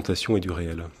représentation et du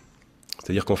réel.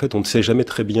 C'est-à-dire qu'en fait, on ne sait jamais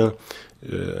très bien,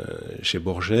 chez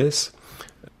Borges,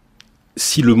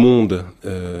 si le monde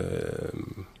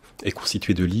est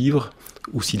constitué de livres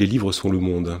ou si les livres sont le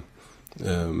monde.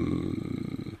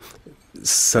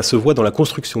 Ça se voit dans la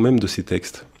construction même de ces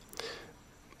textes,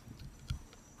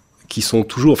 qui sont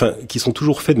toujours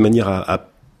faits de manière à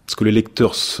ce que le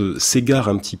lecteur s'égare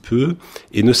un petit peu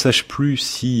et ne sache plus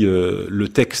si le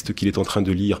texte qu'il est en train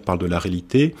de lire parle de la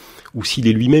réalité ou s'il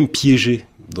est lui-même piégé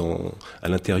à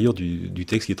l'intérieur du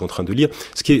texte qu'il est en train de lire.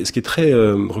 Ce qui est très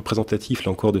représentatif,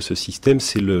 là encore, de ce système,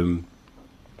 c'est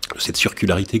cette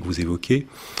circularité que vous évoquez.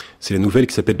 C'est la nouvelle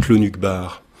qui s'appelle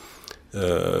Clonukbar, qui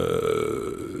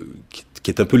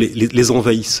est un peu les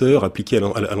envahisseurs appliqués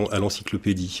à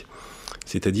l'encyclopédie.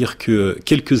 C'est-à-dire que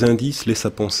quelques indices laissent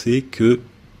à penser que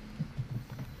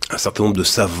un certain nombre de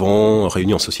savants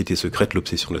réunis en société secrète,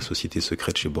 l'obsession de la société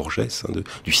secrète chez Borges,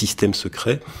 du système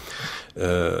secret,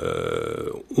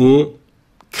 ont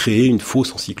créé une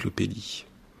fausse encyclopédie.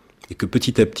 Et que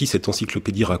petit à petit, cette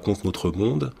encyclopédie raconte notre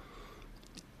monde,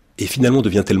 et finalement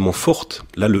devient tellement forte,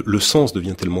 là le sens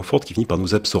devient tellement fort qu'il finit par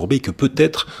nous absorber, et que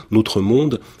peut-être notre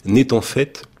monde n'est en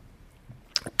fait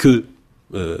que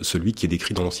celui qui est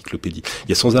décrit dans l'encyclopédie. Il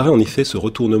y a sans arrêt en effet ce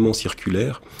retournement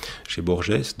circulaire chez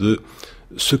Borges de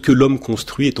ce que l'homme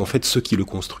construit est en fait ce qui le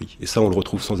construit. Et ça, on le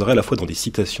retrouve sans arrêt à la fois dans des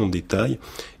citations de détails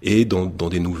et dans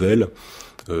des nouvelles.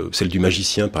 Celle du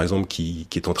magicien, par exemple, qui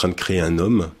est en train de créer un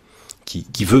homme,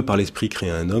 qui veut par l'esprit créer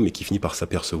un homme et qui finit par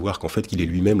s'apercevoir qu'en fait, qu'il est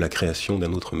lui-même la création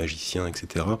d'un autre magicien,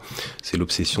 etc. C'est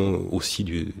l'obsession aussi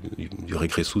du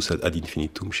regressus ad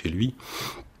infinitum chez lui.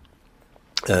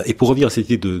 Et pour revenir à cette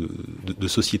idée de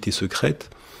société secrète,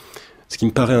 ce qui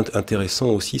me paraît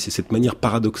intéressant aussi, c'est cette manière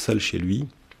paradoxale chez lui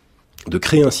de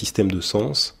créer un système de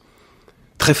sens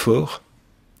très fort,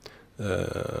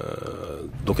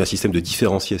 donc un système de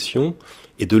différenciation,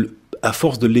 et à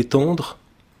force de l'étendre,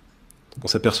 on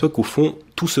s'aperçoit qu'au fond,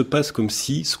 tout se passe comme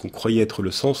si ce qu'on croyait être le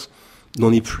sens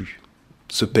n'en est plus,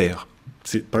 se perd.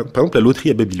 C'est, par exemple, la loterie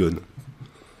à Babylone.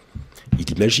 Il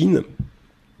imagine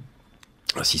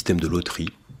un système de loterie,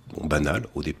 banal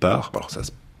au départ. Alors ça,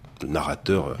 le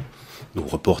narrateur nous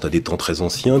reporte à des temps très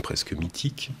anciens, presque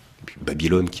mythiques. Puis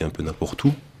Babylone qui est un peu n'importe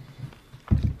où.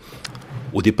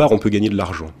 Au départ, on peut gagner de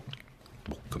l'argent,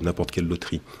 comme n'importe quelle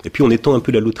loterie. Et puis on étend un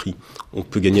peu la loterie. On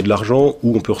peut gagner de l'argent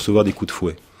ou on peut recevoir des coups de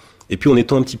fouet. Et puis on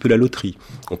étend un petit peu la loterie.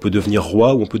 On peut devenir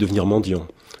roi ou on peut devenir mendiant.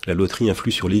 La loterie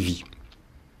influe sur les vies.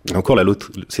 Et encore,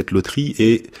 cette loterie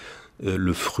est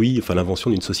le fruit, l'invention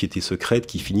d'une société secrète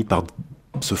qui finit par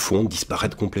se fondre,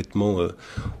 disparaître complètement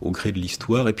au gré de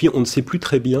l'histoire. Et puis on ne sait plus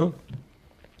très bien,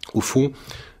 au fond,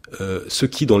 ce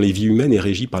qui dans les vies humaines est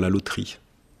régi par la loterie.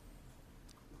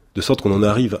 De sorte qu'on en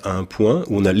arrive à un point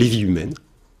où on a les vies humaines,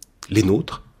 les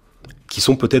nôtres, qui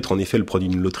sont peut-être en effet le produit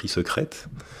d'une loterie secrète,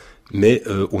 mais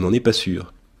on n'en est pas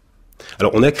sûr.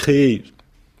 Alors on a créé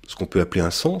ce qu'on peut appeler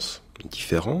un sens, une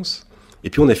différence, et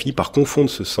puis on a fini par confondre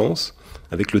ce sens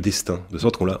avec le destin, de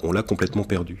sorte qu'on l'a complètement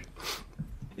perdu.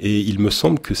 Et il me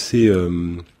semble que c'est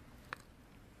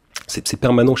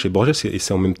permanent chez Borges, et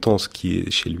c'est en même temps ce qui est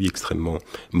chez lui extrêmement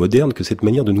moderne, que cette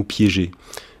manière de nous piéger,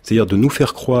 c'est-à-dire de nous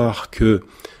faire croire que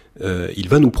il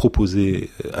va nous proposer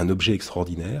un objet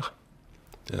extraordinaire,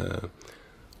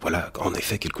 voilà, en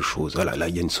effet quelque chose, voilà, là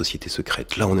il y a une société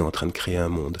secrète, là on est en train de créer un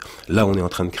monde, là on est en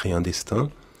train de créer un destin,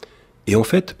 et en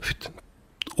fait,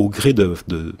 au gré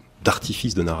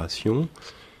d'artifices de narration,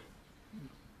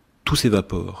 tout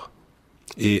s'évapore.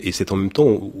 Et c'est en même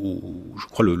temps, je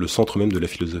crois, le centre même de la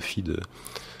philosophie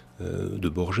de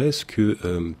Borges, que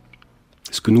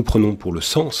ce que nous prenons pour le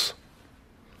sens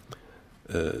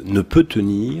ne peut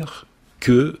tenir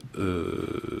que,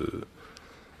 ne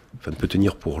peut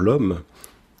tenir pour l'homme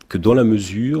que dans la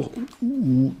mesure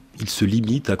où il se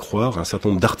limite à croire un certain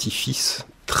nombre d'artifices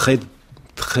très,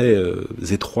 très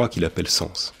étroits qu'il appelle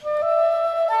sens.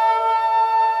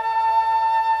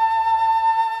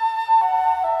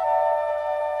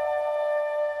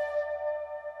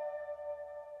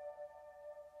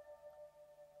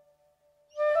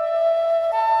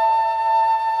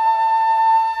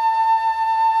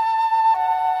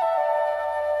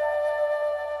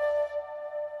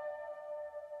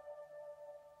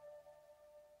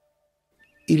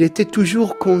 Il était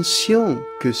toujours conscient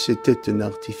que c'était un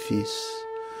artifice,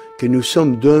 que nous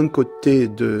sommes d'un côté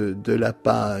de la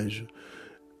page.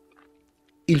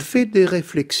 Il fait des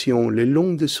réflexions le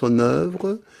long de son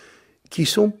œuvre qui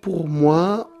sont pour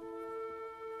moi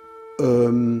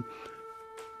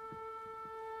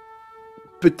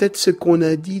peut-être ce qu'on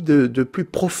a dit de plus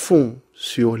profond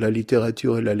sur la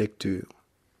littérature et la lecture.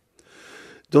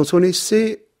 Dans son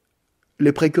essai «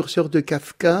 Les précurseurs de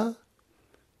Kafka »,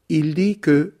 il dit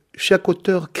que chaque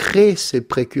auteur crée ses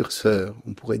précurseurs.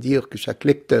 On pourrait dire que chaque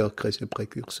lecteur crée ses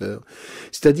précurseurs.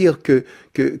 C'est-à-dire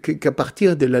qu'à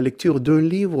partir de la lecture d'un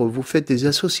livre, vous faites des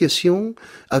associations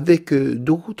avec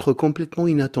d'autres complètement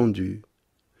inattendues.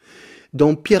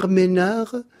 Dans Pierre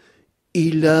Ménard,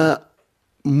 il a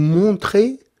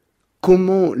montré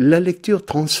comment la lecture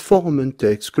transforme un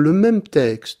texte, que le même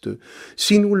texte,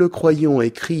 si nous le croyons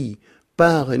écrit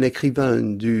par un écrivain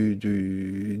du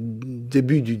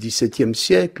début du XVIIe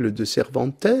siècle, de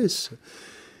Cervantes,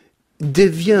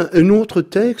 devient un autre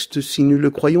texte, si nous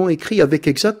le croyons écrit avec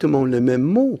exactement les mêmes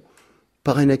mots,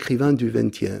 par un écrivain du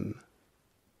XXe.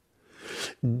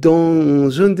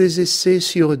 Dans un des essais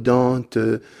sur Dante,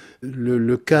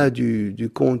 le cas du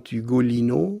comte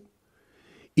Ugolino,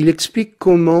 il explique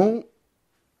comment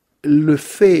le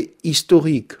fait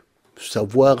historique,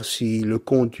 savoir si le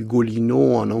comte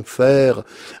Ugolino en enfer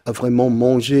a vraiment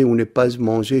mangé ou n'est pas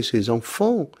mangé ses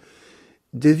enfants,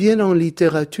 deviennent en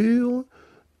littérature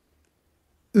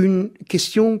une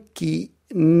question qui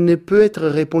ne peut être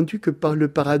répondue que par le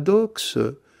paradoxe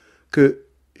que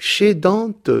chez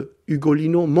Dante,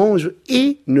 Ugolino mange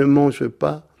et ne mange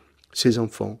pas ses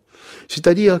enfants.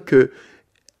 C'est-à-dire que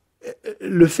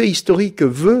le fait historique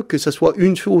veut que ce soit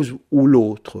une chose ou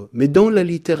l'autre, mais dans la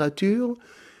littérature,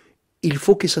 il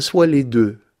faut que ce soit les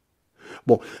deux.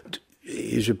 Bon,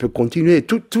 et je peux continuer.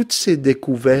 Toutes ces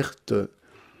découvertes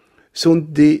sont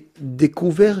des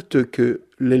découvertes que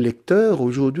le lecteur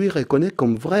aujourd'hui reconnaît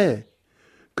comme vraies,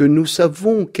 que nous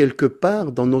savons quelque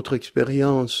part dans notre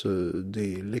expérience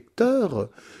des lecteurs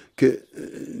que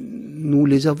nous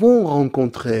les avons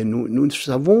rencontrés, nous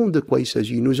savons de quoi il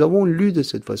s'agit, nous avons lu de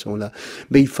cette façon-là.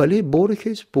 Mais il fallait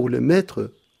Borges pour le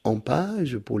mettre en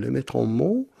page, pour le mettre en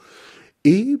mots,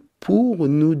 et pour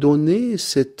nous donner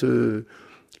cette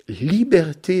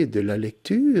liberté de la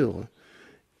lecture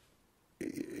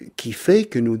qui fait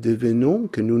que nous devenons,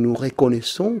 que nous nous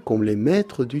reconnaissons comme les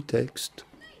maîtres du texte.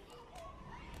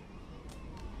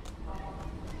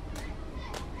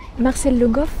 Marcel Le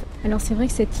Goff, alors c'est vrai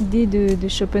que cette idée de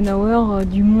Schopenhauer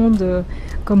du monde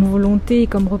comme volonté et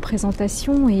comme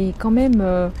représentation est quand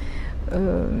même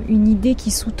une idée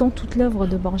qui sous-tend toute l'œuvre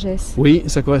de Borges. Oui,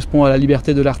 ça correspond à la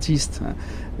liberté de l'artiste.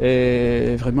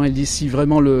 Et vraiment, il dit, si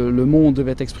vraiment le monde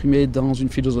devait être exprimé dans une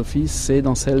philosophie, c'est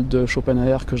dans celle de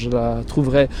Schopenhauer que je la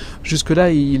trouverais.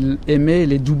 Jusque-là, il aimait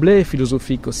les doublets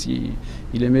philosophiques aussi.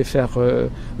 Il aimait faire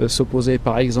s'opposer,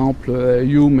 par exemple,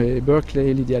 Hume et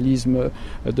Berkeley, l'idéalisme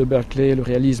de Berkeley, le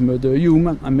réalisme de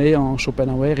Hume. Mais en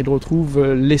Schopenhauer, il retrouve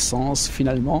l'essence,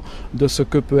 finalement, de ce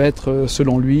que peut être,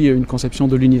 selon lui, une conception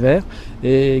de l'univers.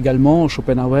 Et également,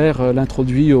 Schopenhauer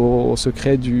l'introduit au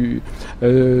secret du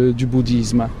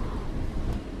bouddhisme.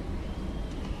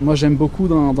 Moi, j'aime beaucoup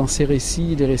dans ces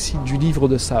récits, les récits du livre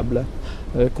de sable,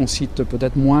 qu'on cite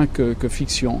peut-être moins que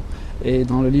fiction. Et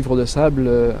dans le livre de sable,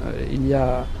 il y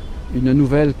a une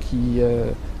nouvelle qui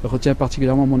retient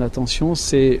particulièrement mon attention,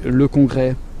 c'est le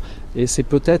Congrès. Et c'est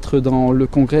peut-être dans le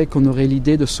Congrès qu'on aurait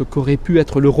l'idée de ce qu'aurait pu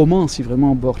être le roman, si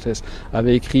vraiment Borges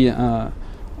avait écrit un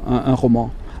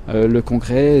roman. Le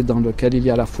Congrès dans lequel il y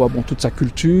a à la fois toute sa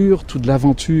culture, toute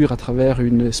l'aventure à travers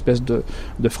une espèce de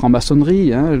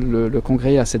franc-maçonnerie. Le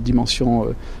Congrès a cette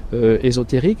dimension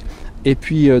ésotérique. Et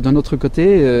puis d'un autre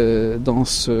côté, dans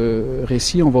ce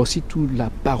récit, on voit aussi toute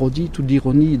la parodie, toute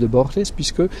l'ironie de Borges,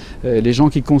 puisque les gens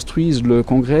qui construisent le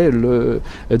Congrès le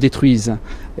détruisent.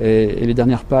 Et les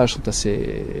dernières pages sont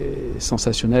assez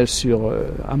sensationnelles sur,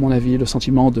 à mon avis, le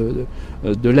sentiment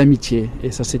de l'amitié. Et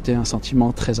ça, c'était un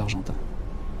sentiment très argentin.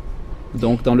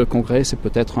 Donc dans le Congrès, c'est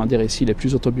peut-être un des récits les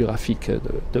plus autobiographiques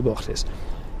de Borges.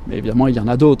 Mais évidemment, il y en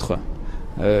a d'autres.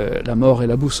 La mort et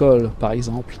la boussole, par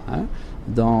exemple,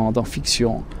 dans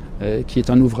Fiction, qui est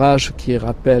un ouvrage qui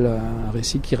rappelle, un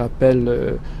récit qui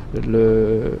rappelle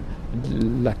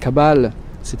la Kabbale,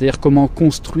 c'est-à-dire comment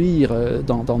construire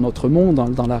dans notre monde,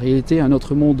 dans la réalité, un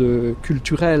autre monde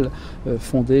culturel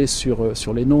fondé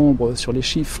sur les nombres, sur les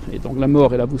chiffres. Et donc la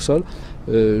mort et la boussole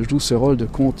jouent ce rôle de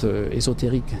conte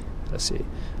ésotérique.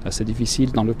 Assez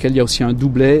difficile, dans lequel il y a aussi un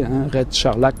doublet, Red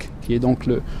Charlac, qui est donc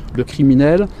le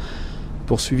criminel,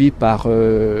 poursuivi par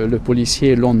le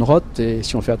policier Lönnrot. Et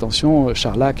si on fait attention,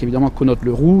 Charlac évidemment connote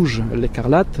le rouge,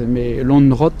 l'écarlate, mais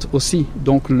Lönnrot aussi.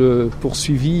 Donc le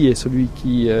poursuivi et celui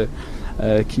qui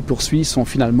poursuit sont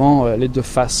finalement les deux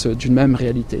faces d'une même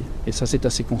réalité. Et ça, c'est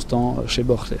assez constant chez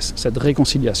Borges, cette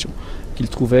réconciliation qu'il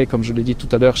trouvait, comme je l'ai dit tout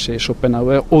à l'heure, chez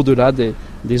Schopenhauer, au-delà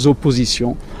des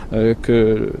oppositions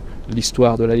que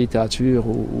l'histoire de la littérature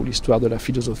ou l'histoire de la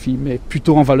philosophie met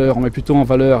plutôt en valeur. On met plutôt en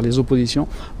valeur les oppositions.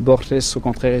 Borges, au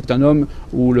contraire, est un homme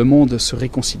où le monde se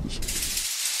réconcilie.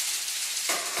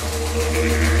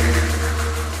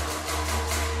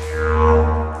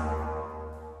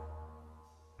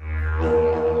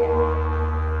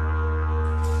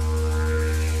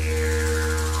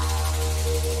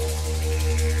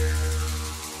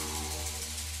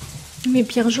 Mais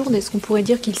Pierre Jourde, est-ce qu'on pourrait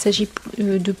dire qu'il s'agit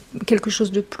de quelque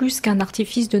chose de plus qu'un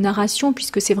artifice de narration,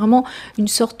 puisque c'est vraiment une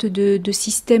sorte de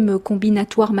système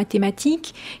combinatoire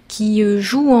mathématique qui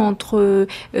joue entre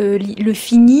le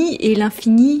fini et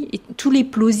l'infini, et tous les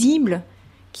plausibles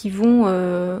qui vont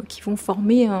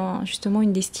former justement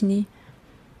une destinée?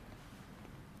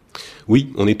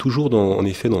 Oui, on est toujours en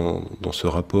effet dans ce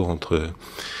rapport entre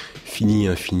fini et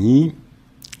infini,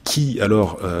 qui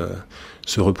alors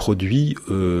se reproduit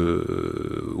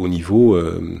au niveau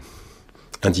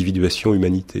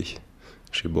individuation-humanité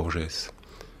chez Borges,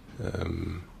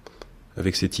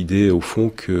 avec cette idée au fond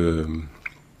que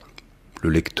le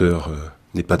lecteur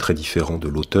n'est pas très différent de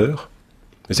l'auteur.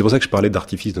 Et c'est pour ça que je parlais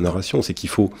d'artifice de narration, c'est qu'il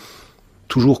faut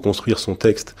toujours construire son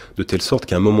texte de telle sorte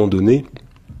qu'à un moment donné,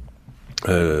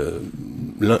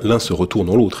 l'un se retourne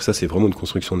dans l'autre. Ça, c'est vraiment une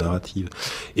construction narrative.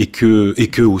 Et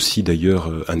que aussi,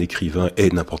 d'ailleurs, un écrivain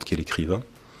est n'importe quel écrivain.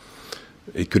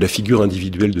 Et que la figure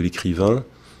individuelle de l'écrivain,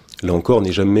 là encore,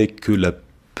 n'est jamais que la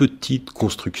petite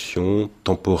construction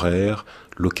temporaire,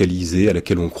 localisée, à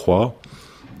laquelle on croit,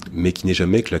 mais qui n'est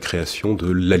jamais que la création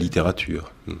de la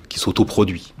littérature, qui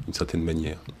s'autoproduit, d'une certaine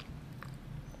manière.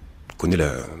 On connaît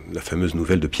la fameuse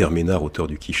nouvelle de Pierre Ménard, auteur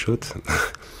du Quichotte.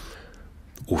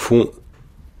 Au fond,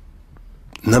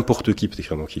 n'importe qui peut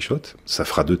écrire dans Quichotte, ça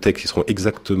fera deux textes qui seront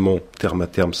exactement terme à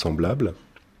terme semblables,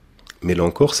 mais là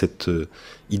encore, cette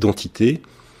identité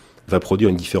va produire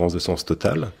une différence de sens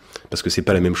totale, parce que c'est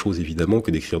pas la même chose évidemment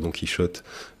que d'écrire Don Quichotte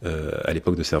à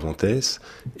l'époque de Cervantes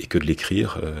et que de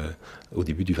l'écrire au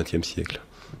début du XXe siècle.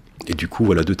 Et du coup,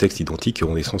 voilà deux textes identiques qui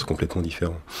auront des sens complètement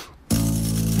différents.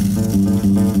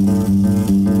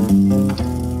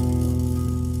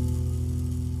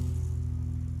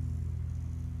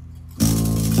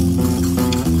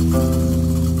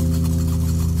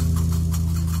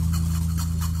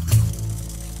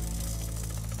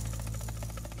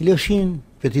 Il y a aussi une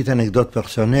petite anecdote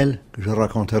personnelle que je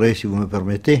raconterai si vous me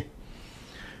permettez.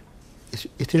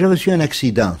 J'avais eu un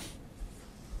accident.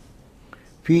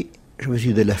 Puis j'avais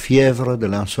eu de la fièvre, de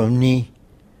l'insomnie,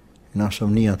 une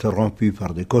insomnie interrompue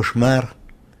par des cauchemars.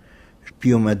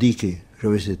 Puis on m'a dit que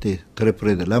j'avais été très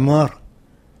près de la mort.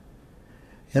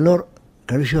 Et alors,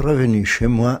 quand je suis revenu chez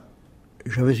moi,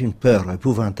 j'avais une peur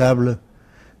épouvantable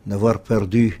d'avoir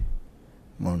perdu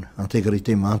mon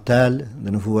intégrité mentale, de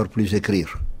ne pouvoir plus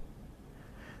écrire.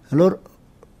 Alors,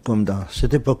 comme dans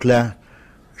cette époque-là,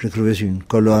 j'écrivais une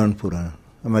colonne pour un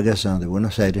magasin de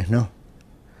Buenos Aires, non?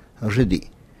 Alors j'ai dit,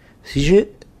 si je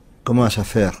commence à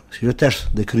faire, si je tâche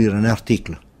d'écrire un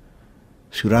article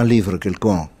sur un livre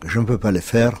quelconque, que je ne peux pas le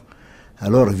faire,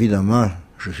 alors évidemment,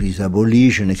 je suis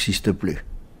aboli, je n'existe plus.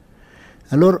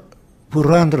 Alors, pour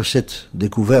rendre cette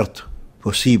découverte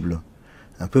possible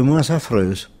un peu moins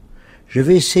affreuse, je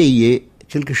vais essayer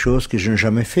quelque chose que je n'ai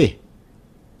jamais fait.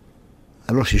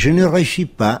 Alors, si je ne réussis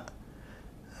pas,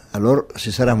 alors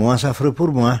ce sera moins affreux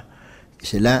pour moi. Et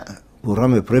cela pourra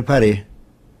me préparer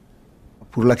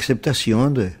pour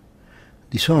l'acceptation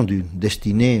disons, d'une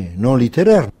destinée non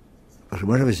littéraire. Parce que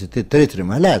moi, j'avais été très très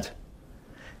malade.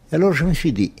 Et alors, je me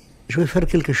suis dit, je vais faire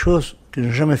quelque chose que je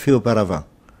n'ai jamais fait auparavant.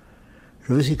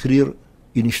 Je vais écrire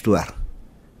une histoire.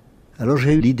 Alors,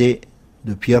 j'ai eu l'idée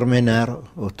de Pierre Ménard,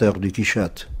 auteur du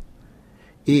Quichotte.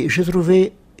 Et j'ai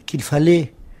trouvé qu'il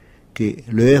fallait que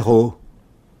le héros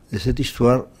de cette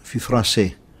histoire fût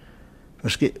français.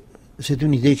 Parce que c'est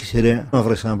une idée qui serait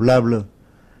invraisemblable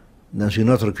dans une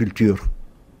autre culture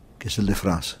que celle de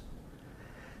France.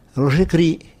 Alors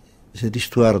j'écris cette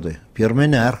histoire de Pierre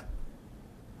Ménard,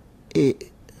 et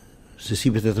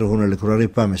ceci peut-être vous ne le croirez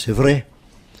pas, mais c'est vrai,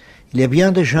 il y a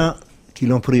bien des gens qui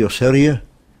l'ont pris au sérieux.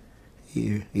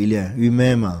 Il y a eu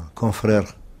même un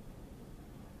confrère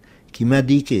qui m'a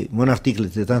dit que mon article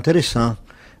était intéressant,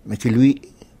 mais que lui,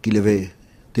 qu'il avait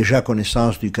déjà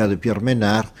connaissance du cas de Pierre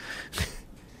Ménard,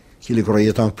 qu'il le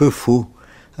croyait un peu fou.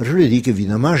 Alors je lui ai dit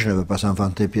qu'évidemment, je n'avais pas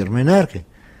inventé Pierre Ménard, que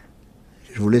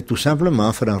je voulais tout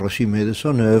simplement faire un résumé de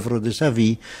son œuvre, de sa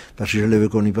vie, parce que je l'avais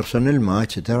connu personnellement,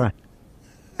 etc.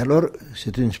 Alors,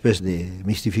 c'était une espèce de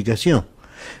mystification.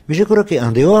 Mais je crois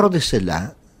qu'en dehors de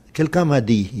cela, quelqu'un m'a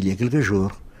dit, il y a quelques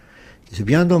jours, que c'est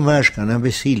bien dommage qu'un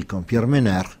imbécile comme Pierre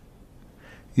Ménard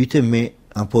eût aimé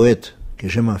un poète que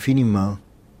j'aime infiniment,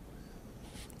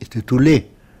 était Toulé,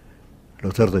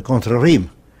 l'auteur de Contre-rimes.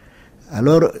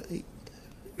 Alors,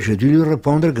 j'ai dû lui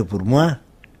répondre que pour moi,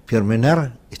 Pierre Ménard,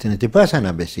 ce n'était pas un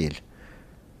imbécile.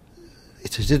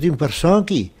 C'était une personne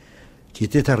qui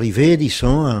était arrivée,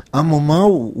 disons, à un moment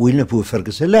où il ne pouvait faire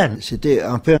que cela. C'était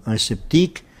un peu un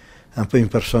sceptique, un peu une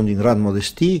personne d'une grande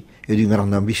modestie et d'une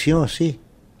grande ambition aussi,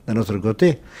 d'un autre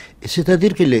côté. Et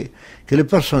c'est-à-dire que le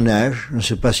personnage, je ne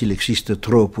sais pas s'il existe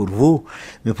trop pour vous,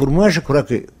 mais pour moi, je crois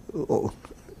que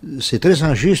c'est très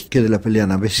injuste que de l'appeler un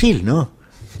imbécile, non?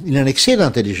 Il y a un excès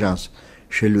d'intelligence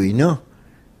chez lui, non?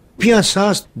 Puis un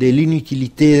sens de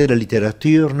l'inutilité de la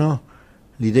littérature, non?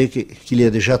 L'idée qu'il y a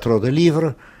déjà trop de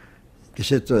livres, que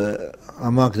c'est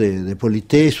un manque de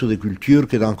politesse ou de culture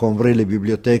que d'encombrer les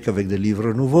bibliothèques avec des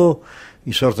livres nouveaux,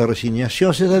 une sorte de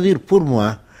résignation. C'est-à-dire, pour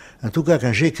moi, en tout cas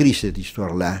quand j'écris cette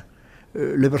histoire-là,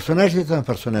 le personnage est un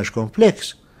personnage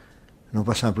complexe, non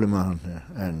pas simplement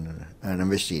un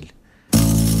imbécile.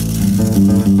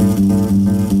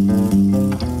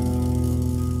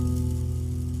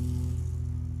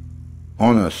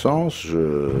 En un sens,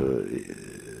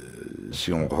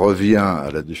 si on revient à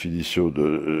la définition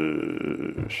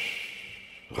de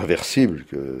réversible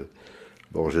que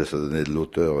Borges a donné de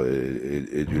l'auteur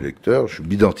et du lecteur, je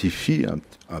m'identifie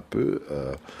un peu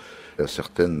à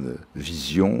certaines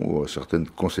visions ou à certaines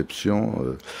conceptions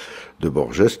de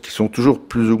Borges qui sont toujours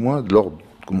plus ou moins de l'ordre,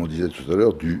 comme on disait tout à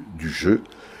l'heure, du jeu.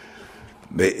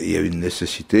 Mais il y a une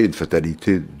nécessité, une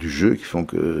fatalité du jeu qui font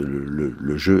que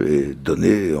le jeu est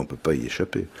donné et on ne peut pas y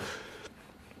échapper.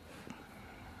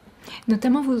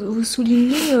 Notamment, vous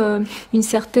soulignez une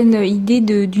certaine idée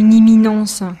d'une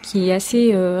imminence qui est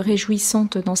assez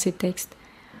réjouissante dans ces textes.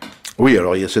 Oui,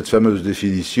 alors il y a cette fameuse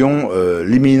définition,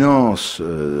 l'imminence,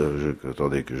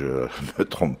 attendez que je ne me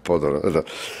trompe pas,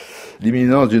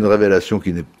 l'imminence d'une révélation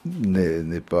qui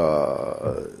n'est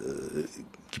pas...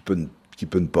 qui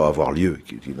peut ne pas avoir lieu,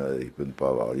 qui peut ne pas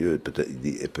avoir lieu,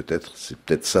 et peut-être c'est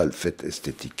peut-être ça le fait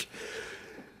esthétique.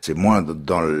 C'est moins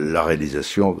dans la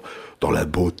réalisation, dans la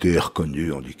beauté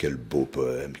reconnue, on dit quel beau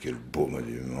poème, quel beau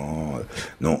monument.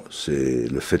 Non, c'est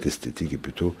le fait esthétique est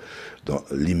plutôt dans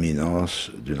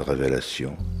l'imminence d'une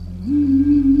révélation.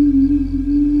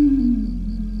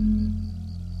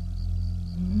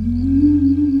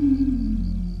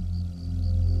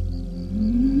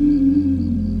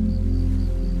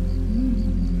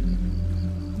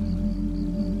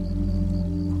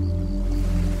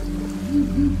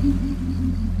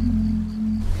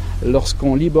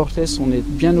 lorsqu'on lit Borges, on est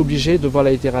bien obligé de voir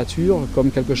la littérature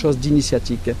comme quelque chose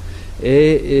d'initiatique.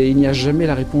 Et il n'y a jamais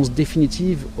la réponse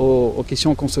définitive aux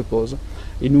questions qu'on se pose.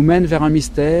 Il nous mène vers un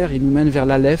mystère, il nous mène vers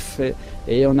l'Aleph,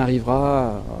 et on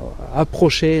arrivera à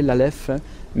approcher l'Aleph,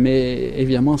 mais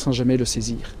évidemment sans jamais le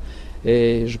saisir.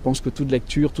 Et je pense que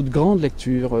toute grande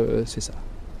lecture, c'est ça.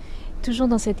 Toujours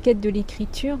dans cette quête de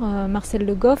l'écriture, Marcel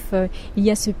Le Goff, il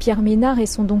y a ce Pierre Ménard et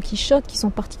son Don Quichotte qui sont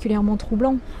particulièrement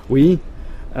troublants. Oui,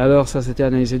 alors ça c'était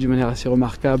analysé d'une manière assez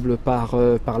remarquable par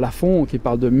Lafon, qui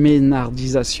parle de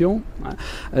ménardisation.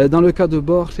 Dans le cas de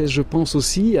Borges, je pense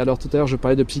aussi, alors tout à l'heure je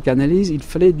parlais de psychanalyse, il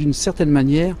fallait d'une certaine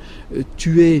manière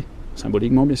tuer,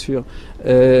 symboliquement bien sûr,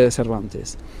 Cervantes.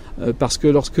 Parce que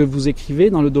lorsque vous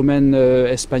écrivez dans le domaine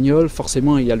espagnol,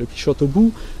 forcément il y a le Quichotte au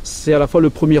bout, c'est à la fois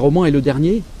le premier roman et le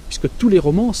dernier, puisque tous les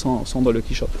romans sont dans le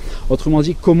Quichotte. Autrement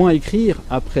dit, comment écrire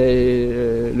après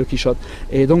le Quichotte?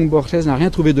 Et donc Borges n'a rien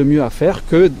trouvé de mieux à faire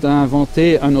que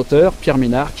d'inventer un auteur, Pierre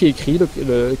Ménard, qui écrit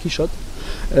le Quichotte.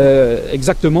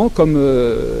 Exactement comme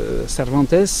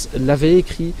Cervantes l'avait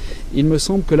écrit. Il me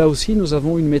semble que là aussi nous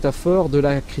avons une métaphore de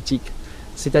la critique.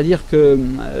 C'est-à-dire que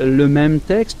le même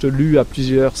texte, lu à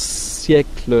plusieurs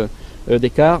siècles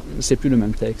d'écart, c'est plus le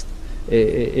même texte.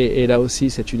 Et là aussi,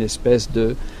 c'est une espèce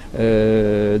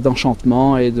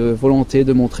d'enchantement et de volonté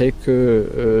de montrer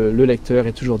que le lecteur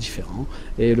est toujours différent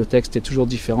et le texte est toujours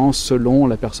différent selon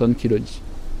la personne qui le lit.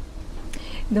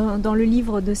 Dans le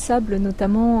livre de Sable,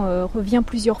 notamment, revient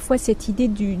plusieurs fois cette idée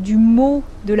du mot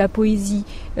de la poésie.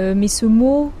 Mais ce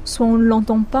mot, soit on ne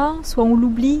l'entend pas, soit on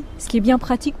l'oublie, ce qui est bien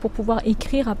pratique pour pouvoir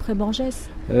écrire après Borges.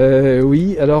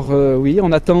 Oui,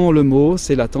 on attend le mot,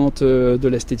 c'est l'attente de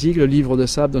l'esthétique. Le livre de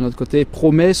Sable, de notre côté,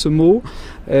 promet ce mot,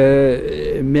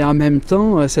 mais en même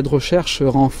temps, cette recherche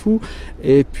rend fou.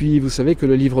 Et puis, vous savez que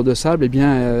le livre de Sable,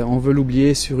 on veut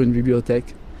l'oublier sur une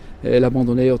bibliothèque.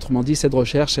 L'abandonner. Autrement dit, cette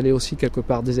recherche, elle est aussi quelque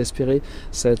part désespérée,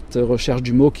 cette recherche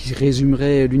du mot qui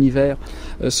résumerait l'univers,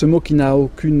 ce mot qui n'a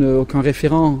aucun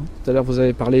référent. Tout à l'heure, vous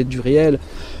avez parlé du réel.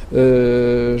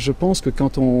 Je pense que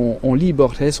quand on lit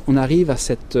Borges, on arrive à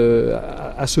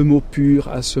ce mot pur,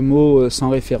 à ce mot sans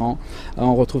référent.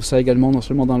 On retrouve ça également non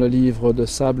seulement dans le livre de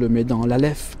Sable, mais dans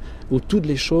l'Aleph, où toutes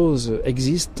les choses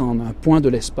existent en un point de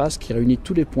l'espace qui réunit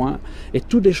tous les points, et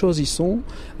toutes les choses y sont,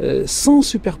 sans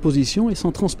superposition et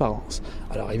sans transparence.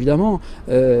 Alors évidemment,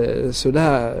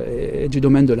 cela est du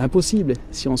domaine de l'impossible,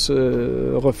 si on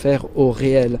se réfère au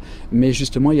réel, mais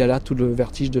justement il y a là tout le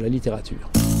vertige de la littérature.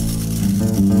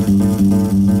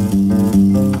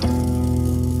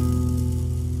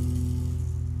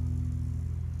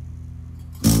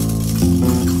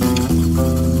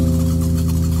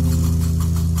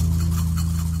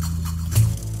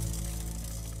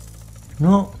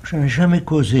 Non, je n'ai jamais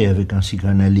causé avec un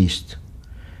psychanalyste,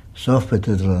 sauf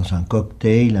peut-être dans un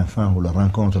cocktail, enfin, où la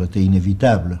rencontre était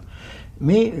inévitable.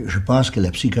 Mais je pense que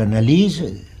la psychanalyse,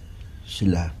 c'est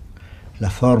la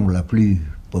forme la plus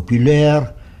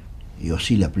populaire et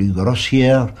aussi la plus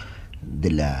grossière de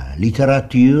la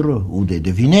littérature, ou des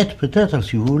devinettes peut-être,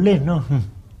 si vous voulez, non?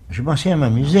 Je pensais à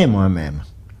m'amuser moi-même.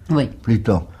 Oui.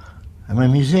 Plutôt, à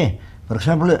m'amuser. Par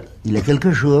exemple, il y a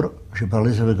quelques jours, je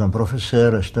parlais avec un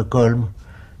professeur à Stockholm,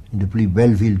 une des plus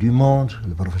belles villes du monde.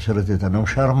 Le professeur était un homme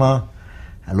charmant.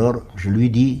 Alors, je lui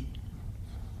dis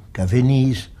qu'à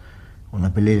Venise, on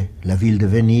appelait la ville de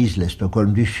Venise le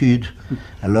Stockholm du Sud.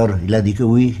 Alors, il a dit que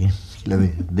oui, il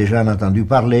avait déjà entendu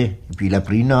parler, et puis il a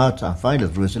pris note. Enfin, il a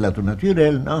trouvé cela tout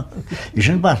naturel, non? Et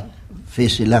je n'ai pas fait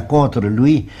cela contre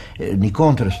lui, ni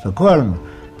contre Stockholm,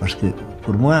 parce que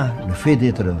pour moi, le fait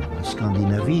d'être en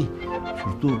Scandinavie,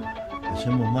 surtout à ce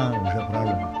moment où j'apprends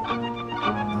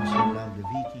l'ancien langue de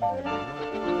viking.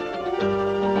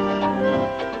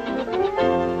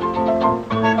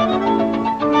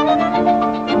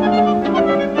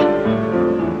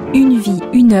 Une vie,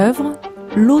 une œuvre,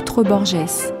 l'autre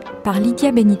Borges, par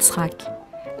Lydia Ben Ytzhak,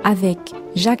 avec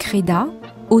Jacques Reda,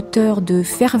 auteur de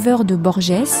Ferveur de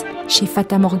Borges, chez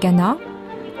Fata Morgana,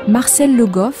 Marcel Le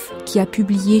Goff, qui a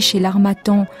publié chez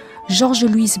l'Harmattan Jorge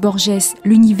Luis Borges,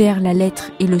 L'univers, la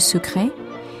lettre et le secret,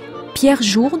 Pierre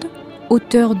Jourde,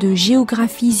 auteur de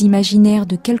Géographies imaginaires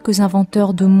de quelques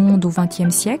inventeurs de monde au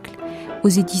XXe siècle, aux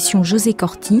éditions José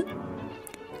Corti,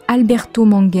 Alberto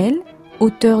Manguel,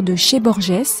 auteur de Chez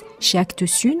Borges, chez Actes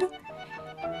Sud,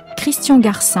 Christian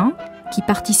Garcin, qui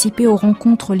participait aux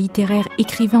rencontres littéraires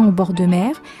Écrivain au bord de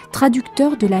mer,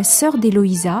 traducteur de La Sœur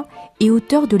d'Héloïsa et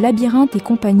auteur de Labyrinthe et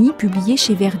compagnie, publié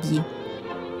chez Verdier.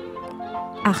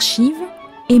 Archives,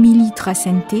 Émilie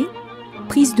Tracente,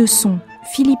 prise de son,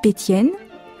 Philippe Etienne,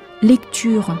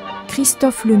 lecture,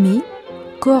 Christophe Lemay,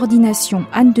 coordination,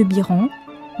 Anne de Biran,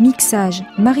 mixage,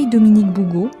 Marie-Dominique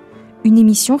Bougaud, une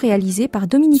émission réalisée par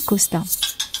Dominique Costa.